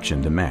scale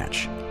production to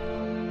match.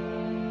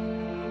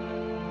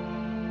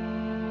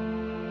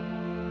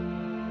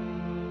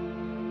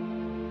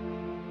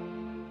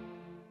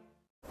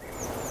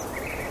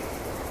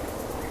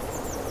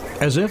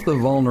 As if the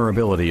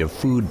vulnerability of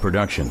food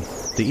production,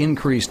 the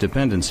increased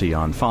dependency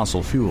on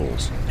fossil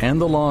fuels, and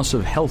the loss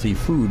of healthy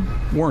food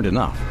weren't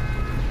enough.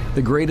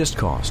 The greatest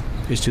cost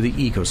is to the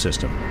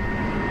ecosystem.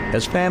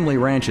 As family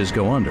ranches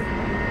go under,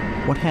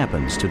 what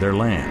happens to their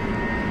land?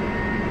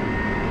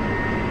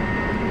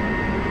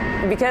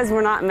 Because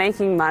we're not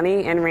making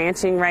money in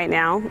ranching right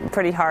now,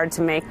 pretty hard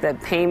to make the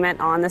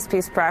payment on this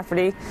piece of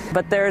property.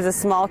 But there's a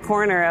small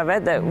corner of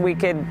it that we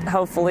could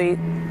hopefully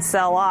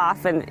sell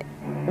off, and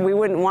we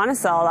wouldn't want to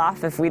sell it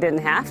off if we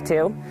didn't have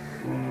to.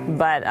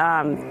 But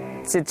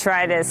to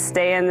try to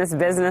stay in this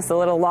business a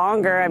little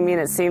longer, I mean,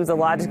 it seems a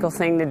logical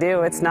thing to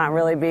do. It's not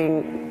really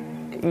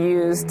being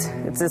used.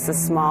 It's just a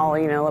small,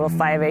 little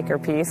 5-acre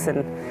piece.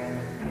 And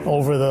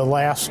over the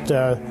last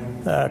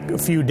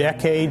few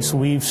decades,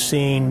 we've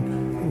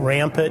seen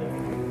rampant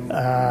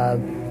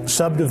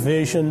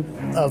subdivision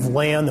of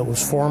land that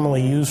was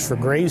formerly used for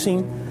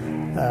grazing,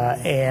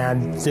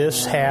 and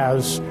this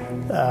has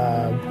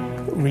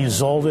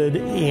resulted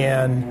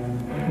in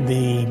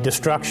the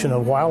destruction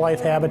of wildlife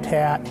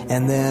habitat.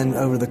 And then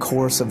over the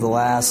course of the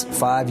last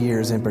 5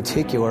 years in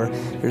particular,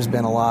 there's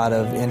been a lot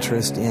of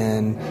interest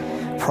in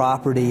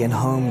property and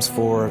homes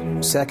for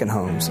second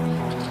homes.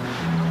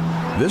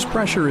 This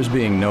pressure is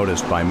being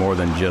noticed by more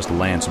than just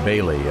Lance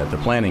Bailey at the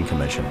Planning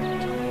Commission.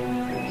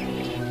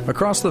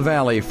 Across the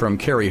valley from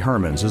Kerry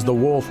Herman's is the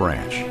Wolf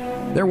Ranch.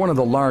 They're one of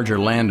the larger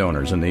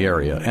landowners in the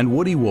area, and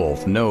Woody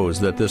Wolf knows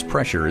that this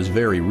pressure is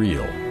very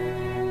real.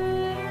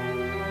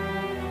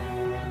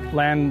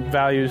 Land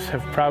values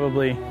have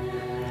probably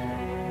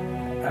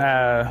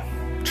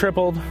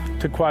tripled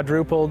to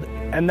quadrupled,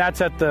 and that's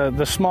at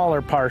the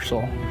smaller parcel.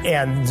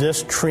 And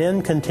this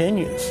trend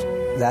continues.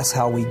 That's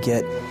how we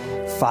get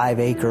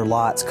 5-acre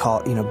lots,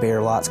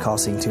 bare lots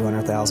costing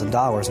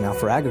 $200,000. Now,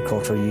 for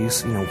agricultural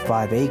use,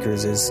 5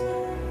 acres is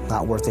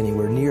not worth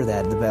anywhere near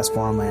that, the best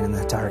farmland in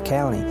the entire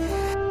county.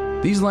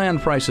 These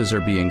land prices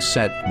are being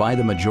set by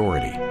the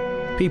majority.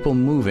 People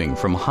moving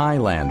from high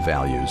land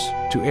values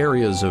to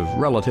areas of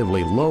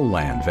relatively low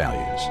land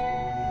values.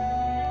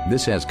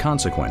 This has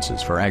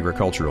consequences for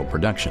agricultural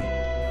production.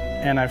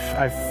 And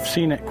I've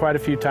seen it quite a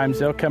few times.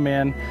 They'll come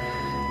in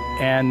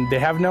and they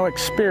have no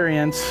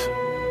experience,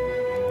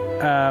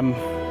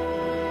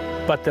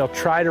 but they'll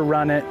try to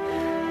run it.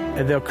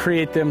 They'll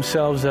create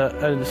themselves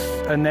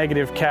a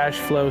negative cash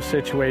flow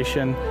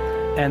situation,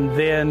 and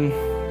then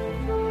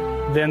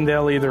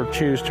they'll either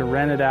choose to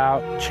rent it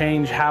out,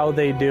 change how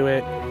they do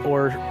it,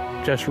 or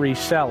just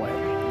resell it.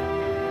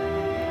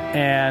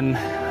 And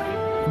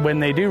when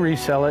they do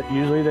resell it,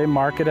 usually they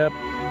mark it up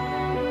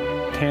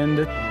 10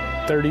 to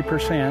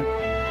 30%,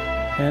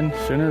 and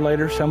sooner or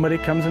later somebody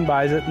comes and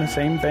buys it, and the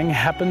same thing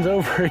happens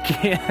over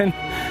again.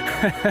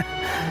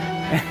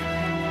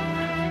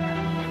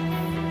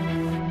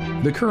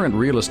 The current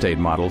real estate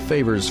model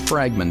favors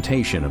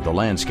fragmentation of the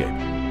landscape.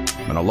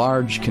 When a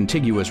large,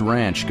 contiguous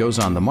ranch goes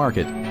on the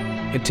market,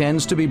 it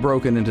tends to be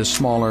broken into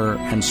smaller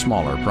and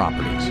smaller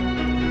properties.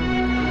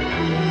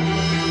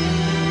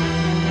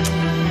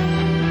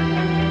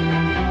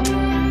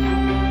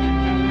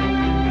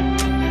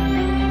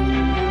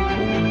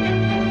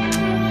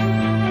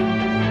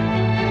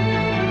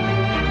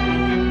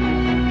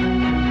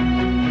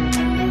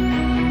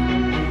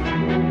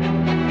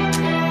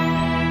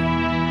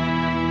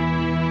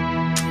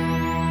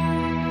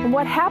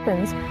 What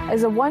happens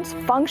is a once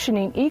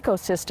functioning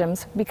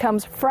ecosystems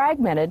becomes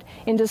fragmented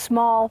into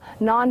small,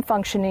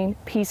 non-functioning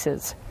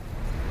pieces.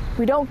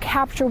 We don't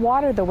capture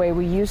water the way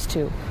we used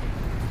to.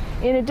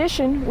 In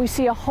addition, we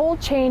see a whole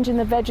change in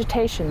the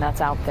vegetation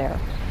that's out there.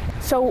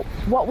 So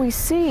what we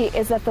see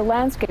is that the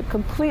landscape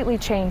completely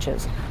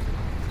changes.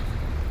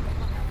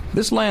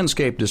 This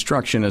landscape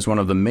destruction is one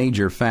of the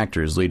major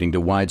factors leading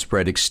to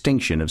widespread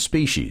extinction of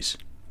species.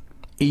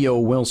 E.O.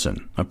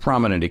 Wilson, a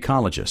prominent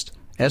ecologist,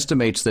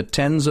 estimates that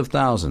tens of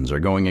thousands are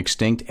going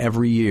extinct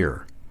every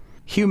year.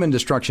 Human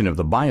destruction of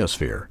the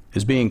biosphere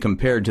is being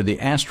compared to the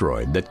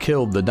asteroid that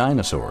killed the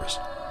dinosaurs.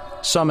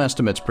 Some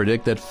estimates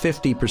predict that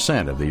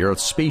 50% of the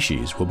Earth's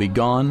species will be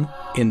gone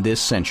in this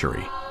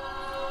century.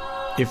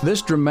 If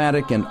this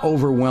dramatic and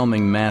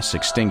overwhelming mass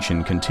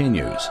extinction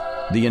continues,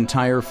 the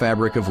entire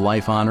fabric of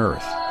life on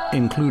Earth,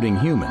 including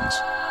humans,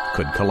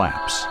 could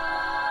collapse.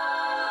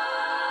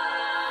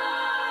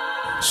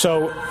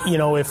 So,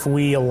 if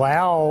we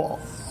allow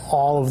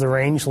all of the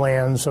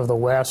rangelands of the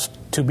West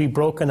to be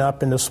broken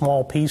up into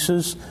small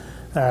pieces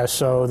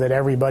so that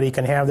everybody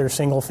can have their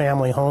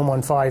single-family home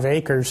on 5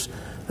 acres,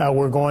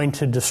 we're going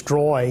to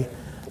destroy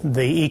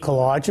the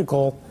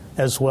ecological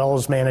as well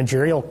as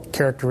managerial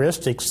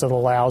characteristics that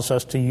allows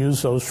us to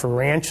use those for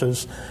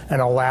ranches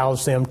and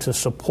allows them to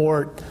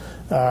support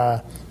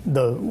the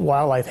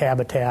wildlife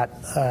habitat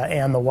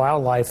and the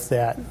wildlife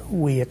that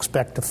we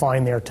expect to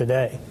find there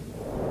today.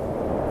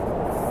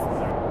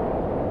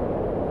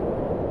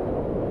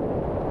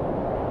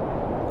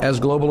 As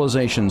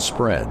globalization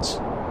spreads,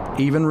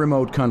 even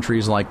remote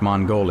countries like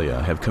Mongolia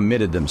have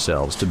committed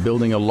themselves to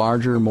building a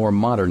larger, more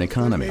modern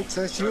economy.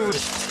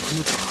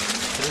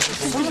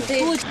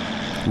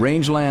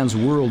 Rangelands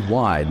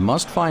worldwide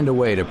must find a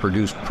way to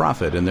produce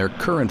profit in their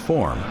current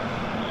form,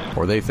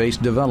 or they face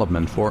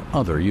development for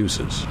other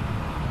uses.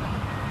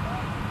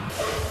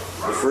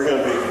 If we're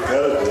going to be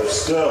competitive,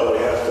 still we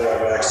have to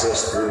have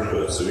access to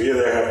input. So we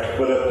either have to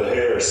put up the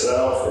hay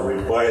ourselves or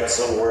we buy it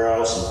somewhere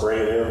else and bring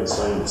it in the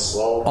same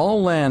slow.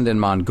 All land in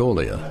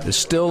Mongolia is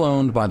still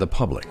owned by the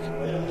public.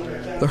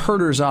 The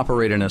herders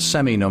operate in a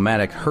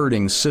semi-nomadic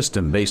herding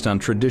system based on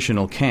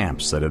traditional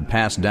camps that have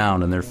passed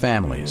down in their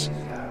families.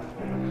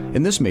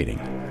 In this meeting,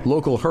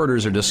 local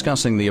herders are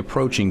discussing the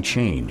approaching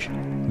change.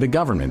 The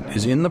government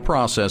is in the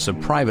process of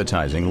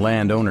privatizing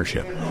land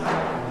ownership.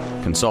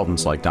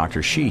 Consultants like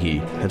Dr. Sheehy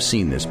have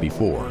seen this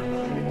before.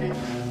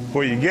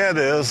 What you get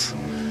is,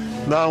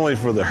 not only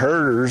for the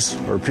herders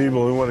or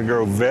people who want to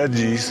grow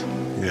veggies,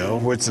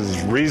 which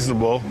is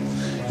reasonable,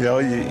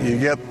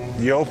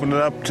 you open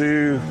it up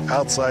to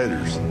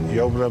outsiders.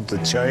 You open it up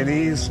to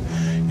Chinese,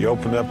 you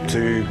open it up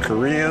to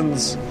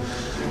Koreans.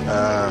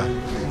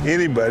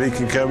 Anybody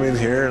can come in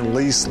here and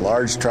lease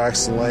large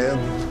tracts of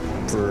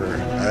land for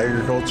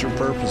agriculture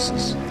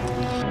purposes.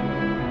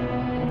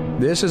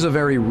 This is a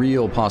very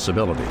real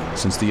possibility,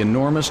 since the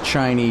enormous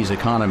Chinese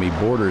economy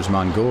borders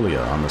Mongolia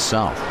on the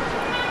south.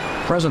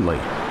 Presently,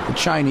 the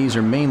Chinese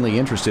are mainly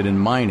interested in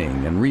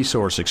mining and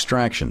resource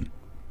extraction.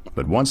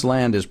 But once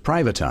land is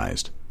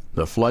privatized,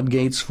 the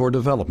floodgates for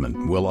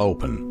development will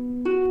open.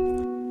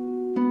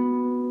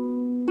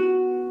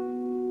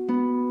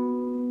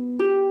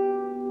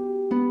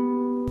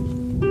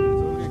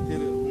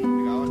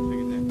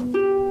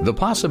 The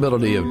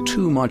possibility of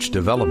too much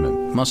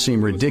development must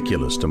seem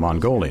ridiculous to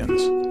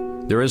Mongolians.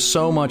 There is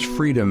so much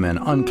freedom and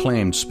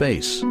unclaimed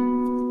space.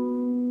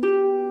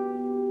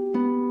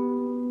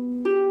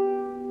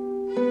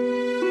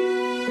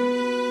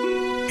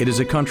 it is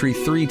a country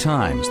 3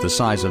 times the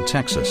size of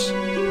Texas,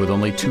 with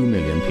only 2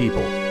 million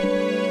people.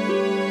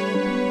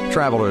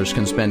 Travelers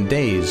can spend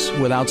days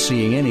without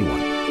seeing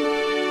anyone.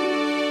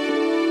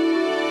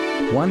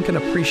 One can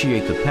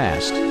appreciate the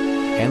past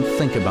and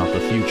think about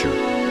the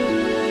future.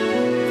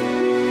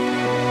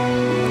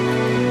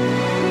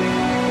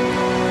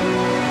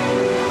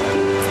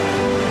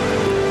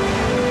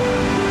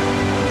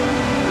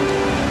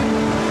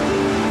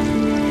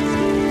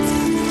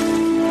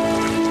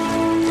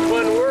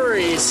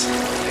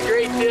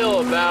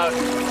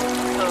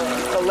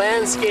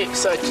 Landscape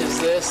such as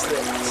this, that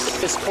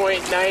at this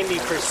point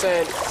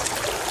 90%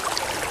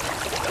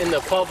 in the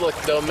public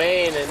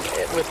domain and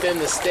within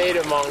the state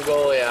of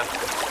Mongolia,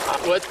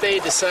 what they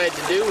decide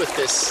to do with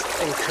this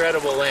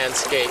incredible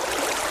landscape.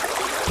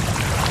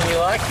 Any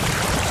luck?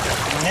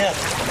 Yeah.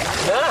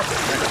 Nah.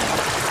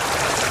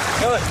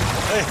 Good.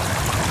 Hey,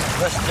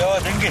 let's go,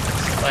 dingy.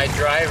 My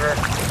driver.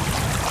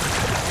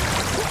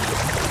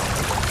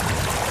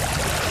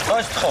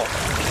 Let's go.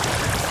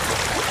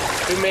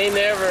 He may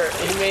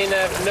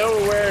have no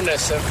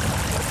awareness of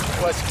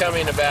what's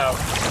coming about.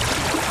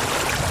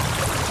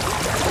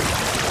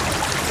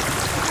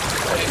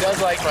 But he does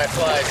like my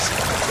flags.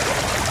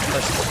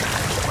 Let's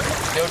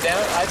go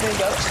down, I think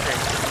upstream.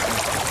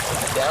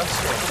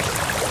 Downstream.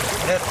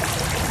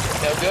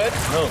 No good?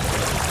 No.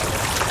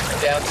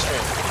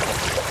 Downstream.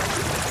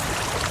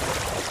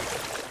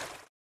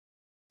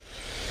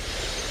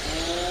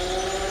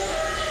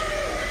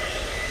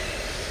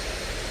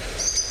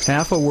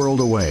 Half a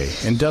world away,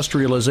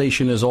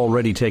 industrialization has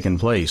already taken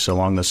place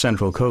along the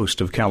central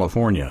coast of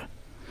California.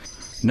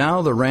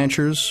 Now the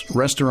ranchers,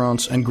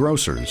 restaurants, and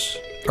grocers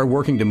are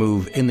working to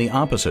move in the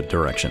opposite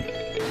direction.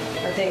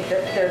 I think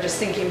that they're just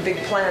thinking big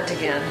plant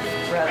again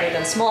rather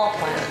than small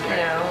plant. You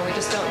know, we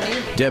just don't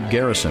need. Deb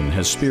Garrison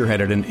has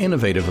spearheaded an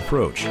innovative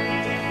approach.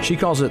 She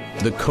calls it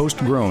the Coast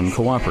Grown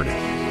Cooperative.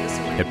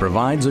 It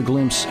provides a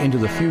glimpse into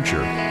the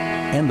future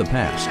and the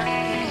past.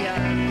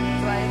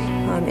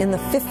 In the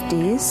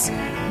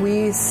 50s,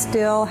 we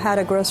still had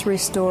a grocery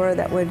store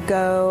that would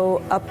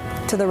go up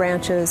to the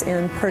ranches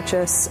and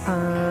purchase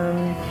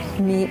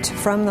meat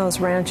from those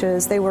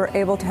ranches. They were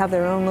able to have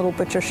their own little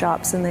butcher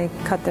shops, and they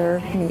cut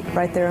their meat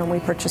right there, and we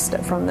purchased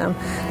it from them.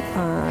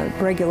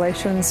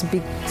 Regulations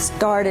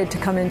started to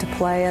come into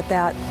play at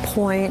that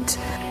point.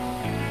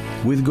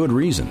 With good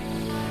reason.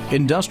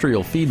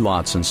 Industrial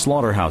feedlots and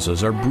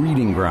slaughterhouses are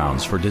breeding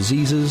grounds for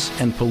diseases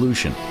and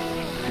pollution.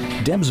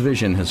 Deb's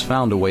vision has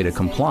found a way to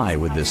comply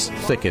with this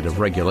thicket of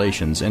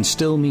regulations and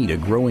still meet a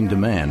growing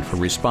demand for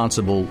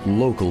responsible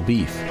local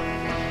beef.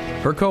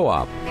 Her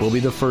co-op will be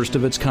the first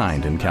of its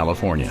kind in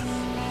California.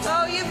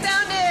 Oh, you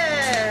found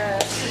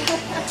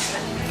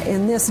it!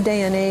 In this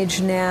day and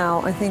age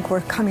now, I think we're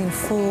coming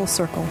full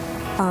circle.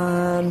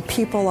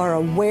 People are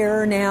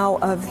aware now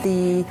of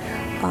the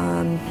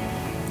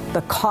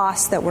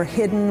costs that were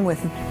hidden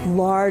with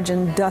large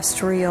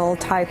industrial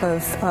type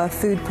of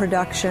food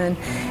production,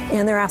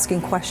 and they're asking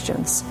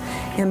questions.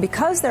 And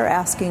because they're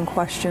asking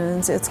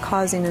questions, it's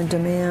causing a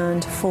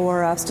demand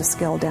for us to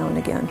scale down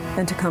again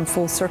and to come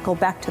full circle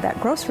back to that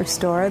grocery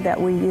store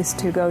that we used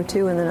to go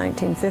to in the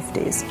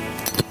 1950s.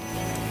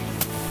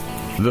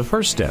 The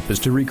first step is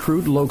to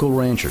recruit local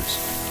ranchers.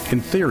 In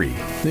theory,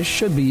 this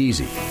should be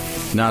easy.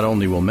 Not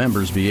only will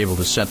members be able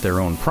to set their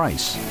own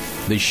price,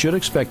 they should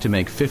expect to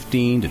make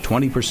 15 to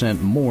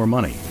 20% more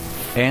money,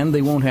 and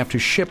they won't have to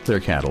ship their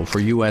cattle for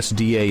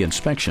USDA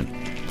inspection.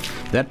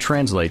 That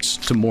translates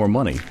to more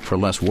money for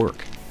less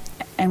work.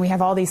 And we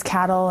have all these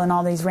cattle and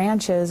all these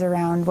ranches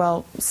around.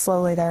 Well,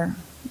 slowly they're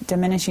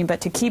diminishing,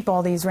 but to keep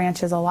all these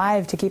ranches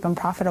alive, to keep them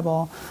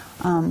profitable,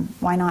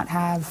 why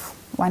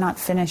not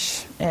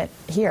finish it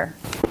here?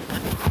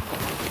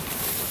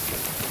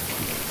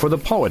 For the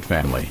Poet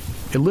family,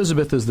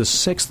 Elizabeth is the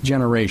 6th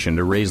generation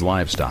to raise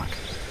livestock.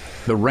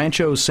 The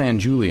Rancho San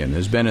Julian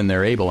has been in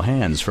their able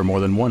hands for more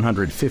than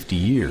 150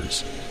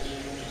 years.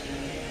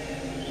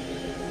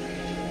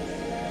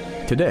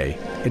 Today,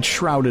 it's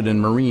shrouded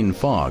in marine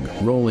fog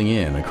rolling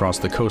in across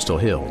the coastal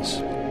hills.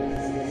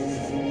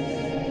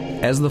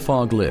 As the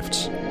fog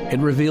lifts, it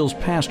reveals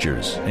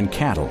pastures and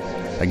cattle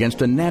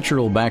against a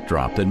natural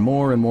backdrop that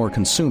more and more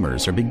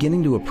consumers are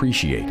beginning to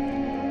appreciate.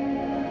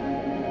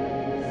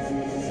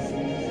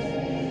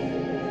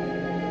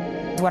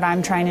 What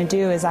I'm trying to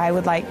do is I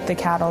would like the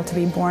cattle to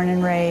be born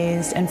and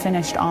raised and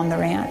finished on the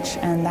ranch,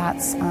 and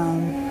that's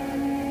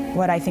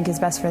what I think is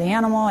best for the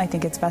animal. I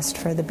think it's best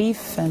for the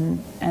beef and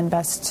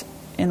best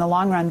in the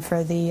long run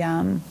for the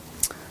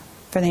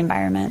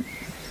environment.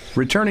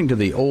 Returning to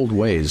the old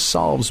ways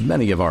solves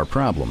many of our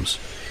problems,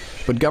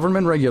 but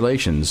government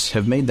regulations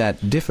have made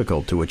that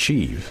difficult to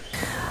achieve.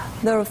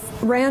 The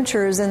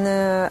ranchers in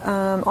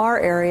our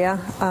area,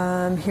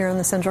 here on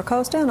the Central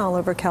Coast and all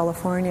over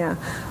California,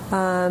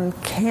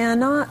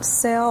 cannot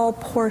sell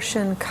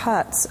portion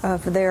cuts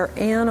of their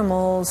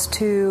animals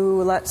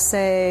to, let's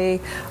say,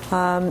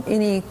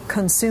 any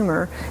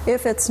consumer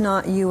if it's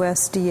not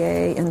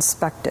USDA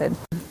inspected.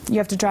 You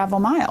have to travel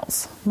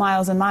miles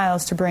and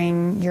miles to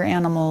bring your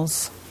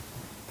animals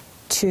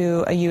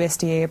to a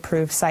USDA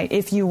approved site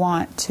if you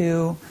want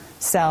to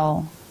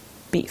sell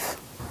beef?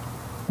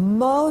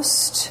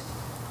 Most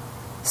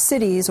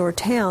cities or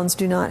towns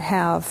do not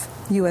have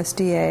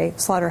USDA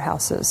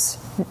slaughterhouses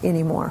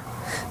anymore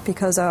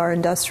because our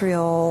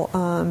industrial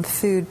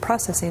food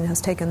processing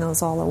has taken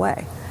those all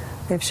away.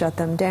 They've shut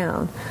them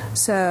down.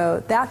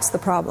 So that's the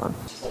problem.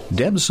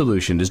 Deb's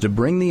solution is to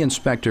bring the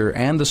inspector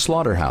and the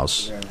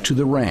slaughterhouse to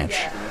the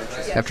ranch.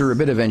 After a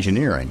bit of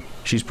engineering,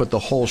 she's put the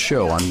whole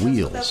show on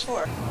wheels.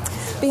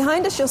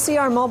 Behind us, you'll see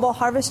our mobile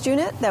harvest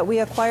unit that we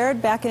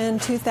acquired back in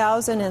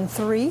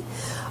 2003.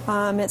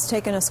 It's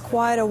taken us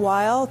quite a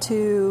while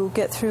to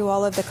get through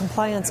all of the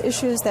compliance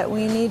issues that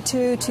we need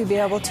to be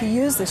able to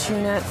use this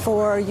unit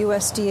for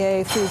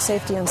USDA Food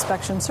Safety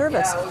Inspection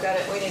Service.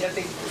 Yeah, we need a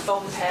big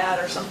foam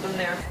pad or something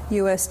there.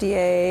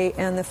 USDA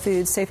and the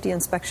Food Safety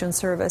Inspection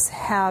Service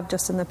have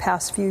just in the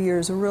past few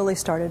years really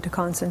started to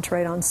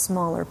concentrate on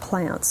smaller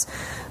plants.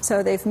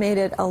 So they've made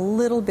it a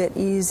little bit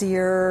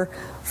easier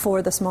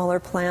for the smaller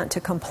plant to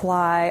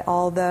comply,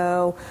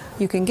 although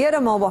you can get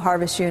a mobile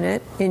harvest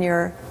unit in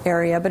your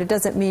area, but it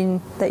doesn't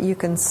mean that you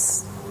can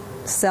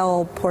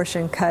sell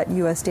portion cut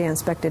USDA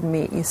inspected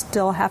meat. You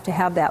still have to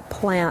have that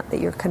plant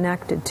that you're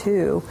connected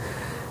to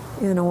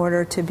in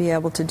order to be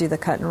able to do the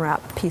cut and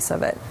wrap piece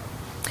of it.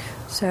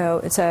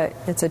 So it's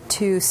a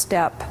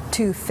two-step,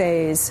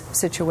 two-phase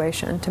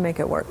situation to make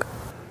it work.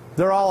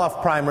 They're all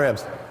off prime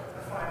ribs.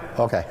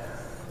 Okay.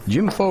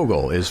 Jim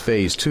Fogel is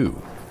phase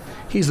 2.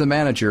 He's the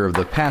manager of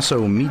the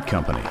Paso Meat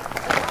Company.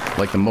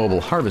 Like the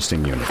mobile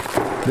harvesting unit,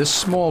 this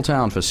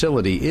small-town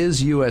facility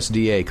is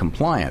USDA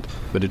compliant,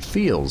 but it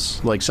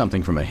feels like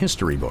something from a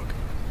history book.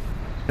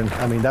 And,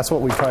 I mean, that's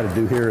what we try to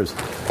do here is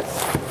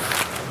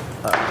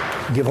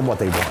give them what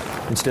they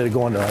want. Instead of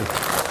going to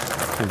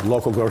a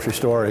local grocery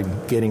store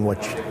and getting what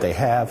they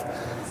have,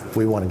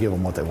 we want to give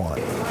them what they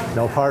want.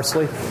 No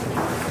parsley.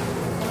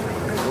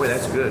 Boy,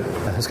 that's good.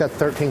 It's got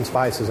 13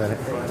 spices in it.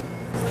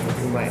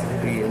 You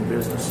might be in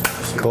business.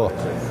 Cool.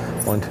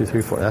 1, 2,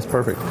 3, 4. That's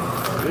perfect.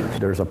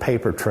 There's a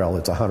paper trail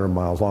that's 100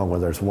 miles long,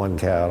 whether it's one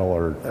cattle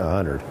or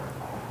 100.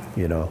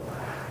 You know,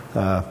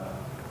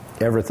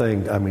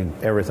 everything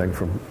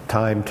from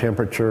time,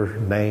 temperature,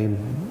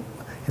 name,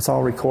 it's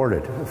all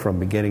recorded from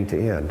beginning to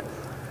end.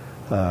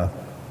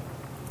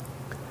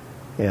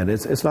 And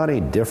it's not any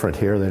different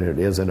here than it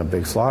is in a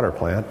big slaughter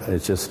plant.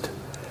 It's just,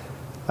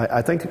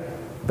 I think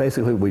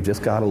basically we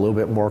just got a little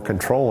bit more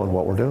control on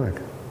what we're doing.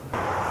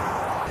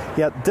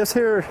 Yeah, this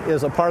here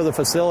is a part of the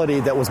facility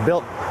that was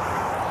built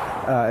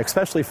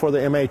especially for the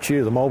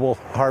MHU, the Mobile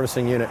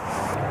Harvesting Unit,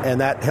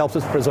 and that helps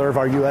us preserve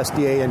our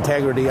USDA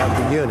integrity of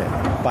the unit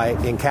by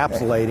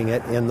encapsulating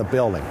it in the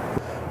building.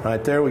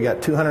 Right there, we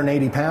got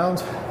 280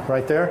 pounds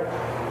right there,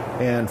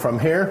 and from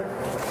here,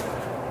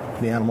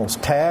 the animal's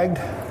tagged,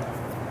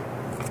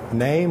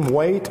 name,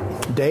 weight,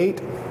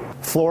 date,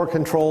 floor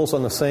controls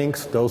on the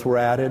sinks, those were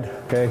added.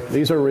 Okay,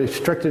 these are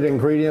restricted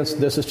ingredients.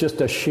 This is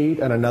just a sheet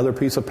and another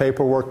piece of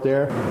paperwork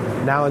there.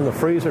 Now in the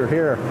freezer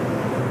here,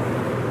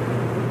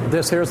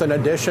 this here's an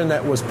addition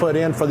that was put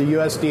in for the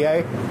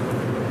USDA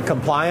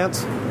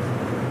compliance.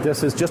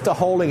 This is just a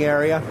holding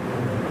area.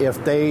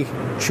 If they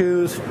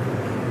choose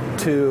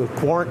to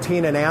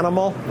quarantine an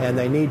animal and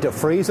they need to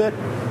freeze it,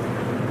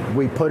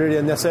 we put it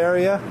in this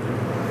area.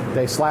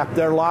 They slap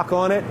their lock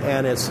on it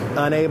and it's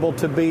unable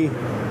to be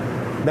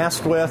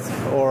messed with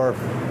or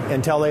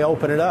until they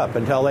open it up,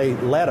 until they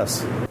let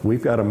us.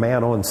 We've got a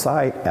man on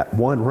site at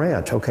one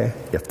ranch. Okay,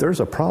 if there's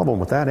a problem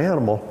with that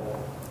animal,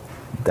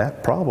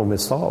 that problem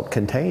is solved,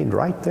 contained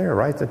right there,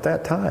 right at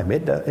that time.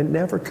 It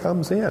never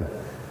comes in.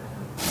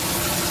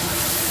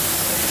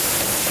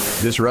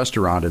 This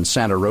restaurant in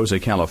Santa Rosa,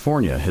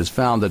 California, has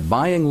found that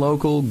buying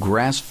local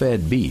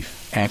grass-fed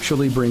beef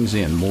actually brings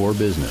in more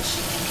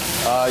business.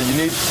 You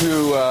need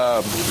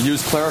to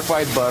use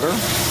clarified butter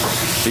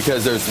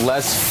because there's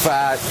less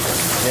fat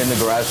in the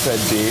grass-fed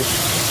beef.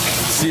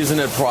 Season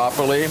it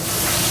properly,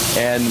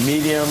 and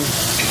medium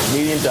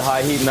to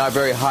high heat, not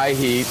very high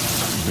heat.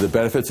 The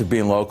benefits of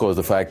being local is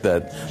the fact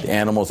that the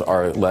animals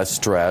are less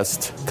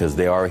stressed because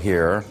they are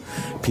here.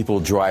 People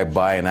drive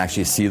by and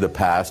actually see the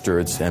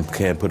pastures and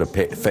can put a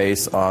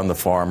face on the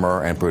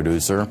farmer and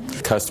producer.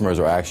 Customers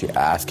are actually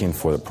asking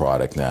for the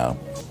product now.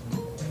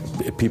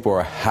 People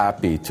are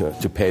happy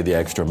to pay the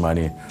extra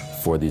money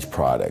for these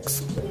products.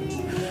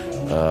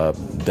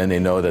 Then they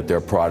know that their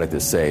product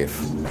is safe.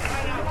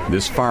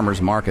 This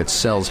farmer's market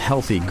sells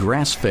healthy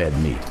grass-fed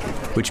meat,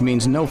 which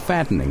means no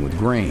fattening with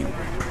grain.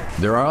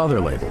 There are other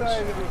labels.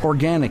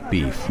 Organic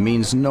beef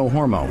means no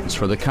hormones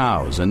for the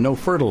cows and no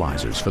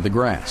fertilizers for the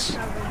grass.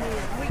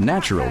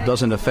 Natural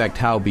doesn't affect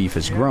how beef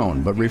is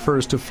grown, but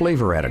refers to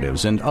flavor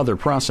additives and other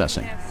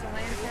processing.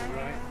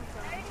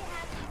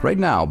 Right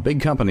now, big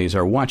companies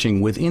are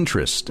watching with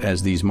interest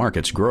as these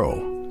markets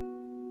grow.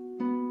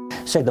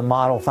 Say the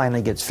model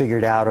finally gets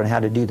figured out on how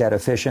to do that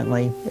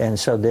efficiently, and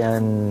so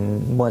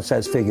then once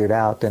that's figured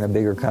out, then a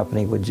bigger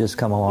company would just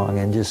come along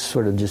and just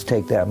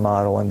take that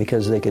model, and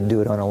because they could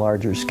do it on a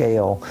larger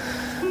scale,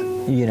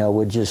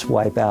 would just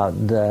wipe out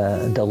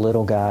the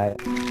little guy.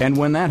 And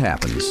when that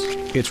happens,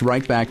 it's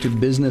right back to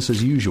business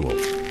as usual.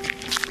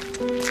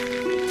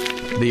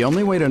 The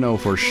only way to know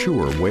for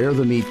sure where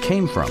the meat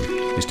came from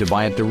is to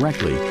buy it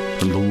directly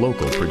from the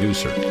local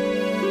producer.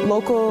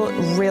 Local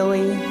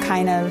really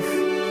kind of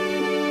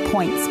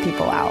points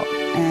people out,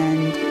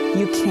 and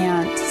you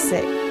can't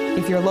say,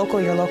 if you're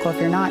local, you're local. If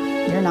you're not,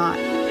 you're not.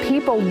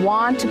 People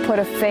want to put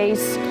a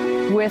face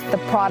with the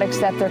products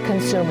that they're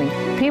consuming.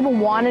 People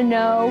want to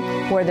know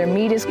where their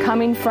meat is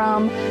coming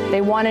from.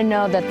 They want to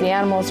know that the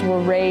animals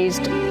were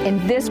raised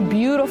in this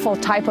beautiful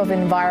type of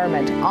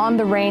environment, on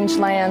the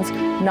rangelands,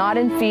 not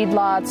in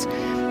feedlots,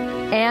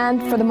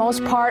 and for the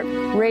most part,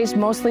 raised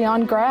mostly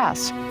on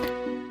grass.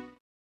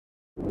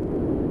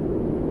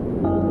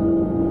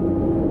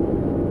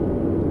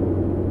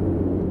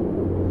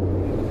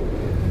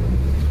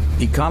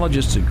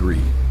 Ecologists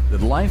agree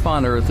that life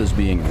on Earth is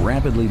being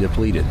rapidly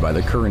depleted by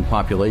the current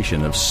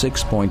population of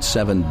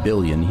 6.7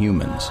 billion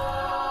humans.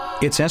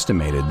 It's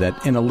estimated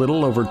that in a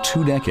little over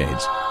 2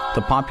 decades,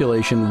 the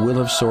population will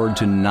have soared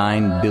to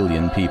 9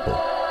 billion people.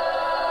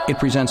 It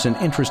presents an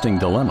interesting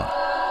dilemma.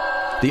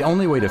 The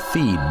only way to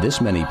feed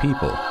this many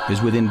people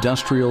is with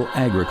industrial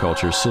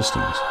agriculture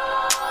systems.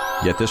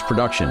 Yet this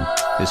production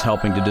is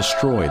helping to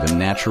destroy the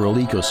natural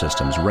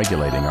ecosystems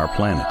regulating our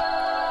planet.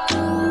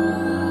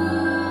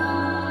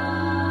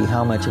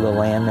 How much of a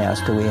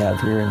landmass do we have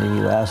here in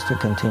the U.S. to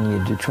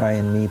continue to try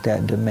and meet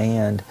that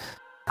demand?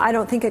 I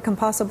don't think it can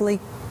possibly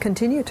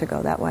continue to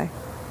go that way.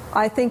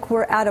 I think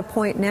we're at a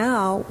point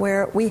now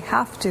where we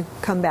have to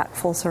come back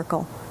full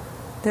circle.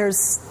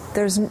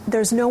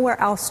 There's nowhere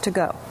else to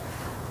go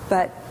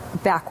but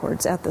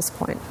backwards at this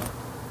point.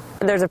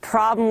 There's a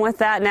problem with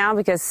that now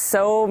because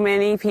so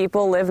many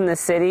people live in the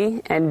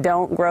city and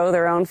don't grow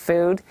their own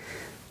food,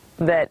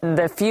 that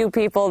the few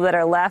people that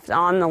are left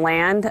on the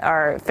land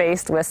are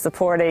faced with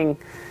supporting,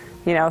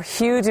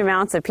 huge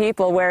amounts of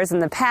people, whereas in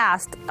the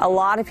past, a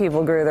lot of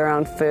people grew their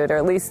own food, or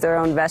at least their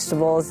own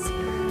vegetables.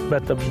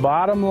 But the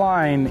bottom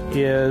line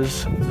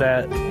is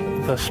that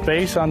the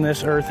space on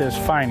this earth is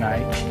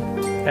finite.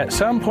 At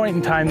some point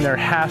in time, there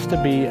has to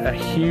be a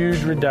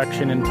huge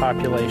reduction in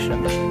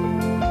population.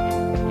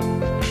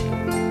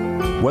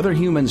 Whether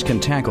humans can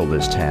tackle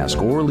this task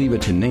or leave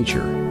it to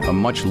nature, a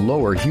much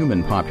lower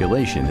human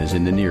population is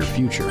in the near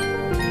future.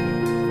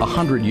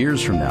 100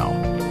 years from now,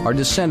 our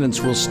descendants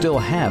will still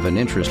have an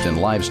interest in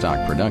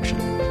livestock production.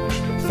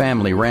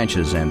 Family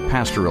ranches and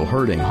pastoral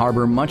herding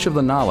harbor much of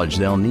the knowledge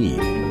they'll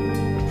need.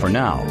 For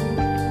now,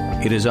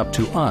 it is up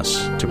to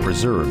us to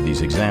preserve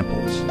these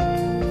examples.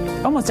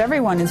 Almost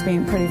everyone is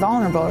being pretty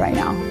vulnerable right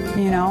now,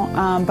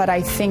 but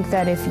I think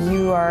that if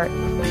you are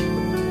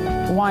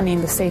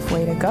wanting the safe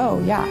way to go,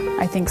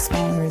 I think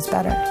smaller is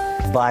better.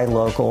 Buy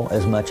local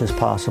as much as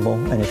possible,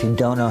 and if you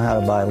don't know how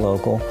to buy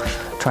local,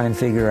 try and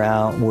figure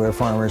out where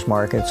farmers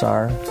markets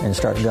are and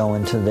start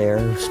going to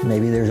theirs.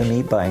 Maybe there's a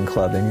meat buying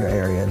club in your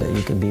area that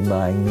you could be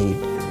buying meat.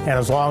 And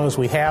as long as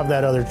we have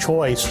that other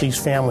choice, these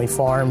family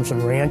farms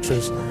and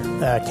ranches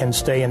can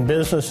stay in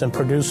business and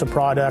produce a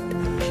product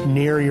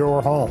near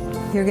your home.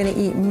 You're going to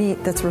eat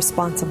meat that's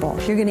responsible.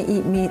 You're going to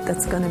eat meat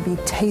that's going to be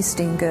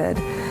tasting good.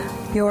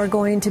 You're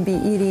going to be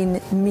eating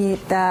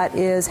meat that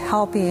is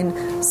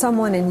helping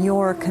someone in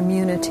your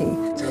community.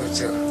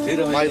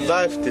 My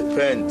life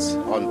depends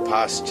on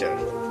pasture,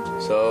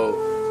 so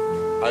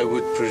I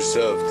would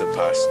preserve the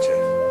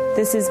pasture.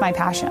 This is my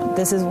passion.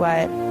 This is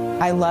what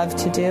I love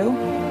to do,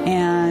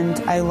 and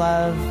I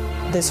love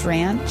this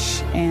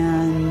ranch,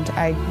 and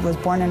I was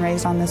born and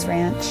raised on this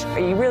ranch.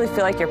 You really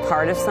feel like you're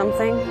part of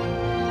something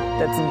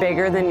that's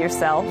bigger than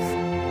yourself.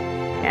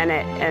 And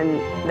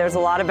there's a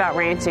lot about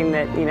ranching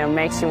that,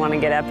 makes you want to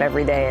get up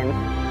every day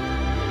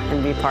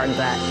and be part of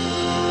that.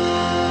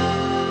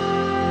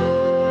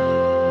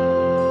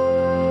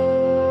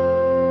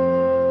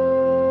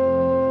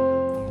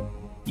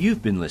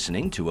 You've been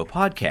listening to a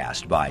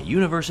podcast by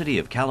University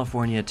of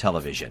California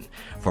Television.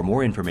 For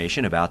more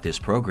information about this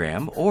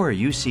program or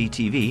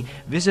UCTV,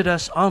 visit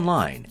us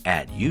online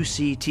at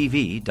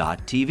uctv.tv.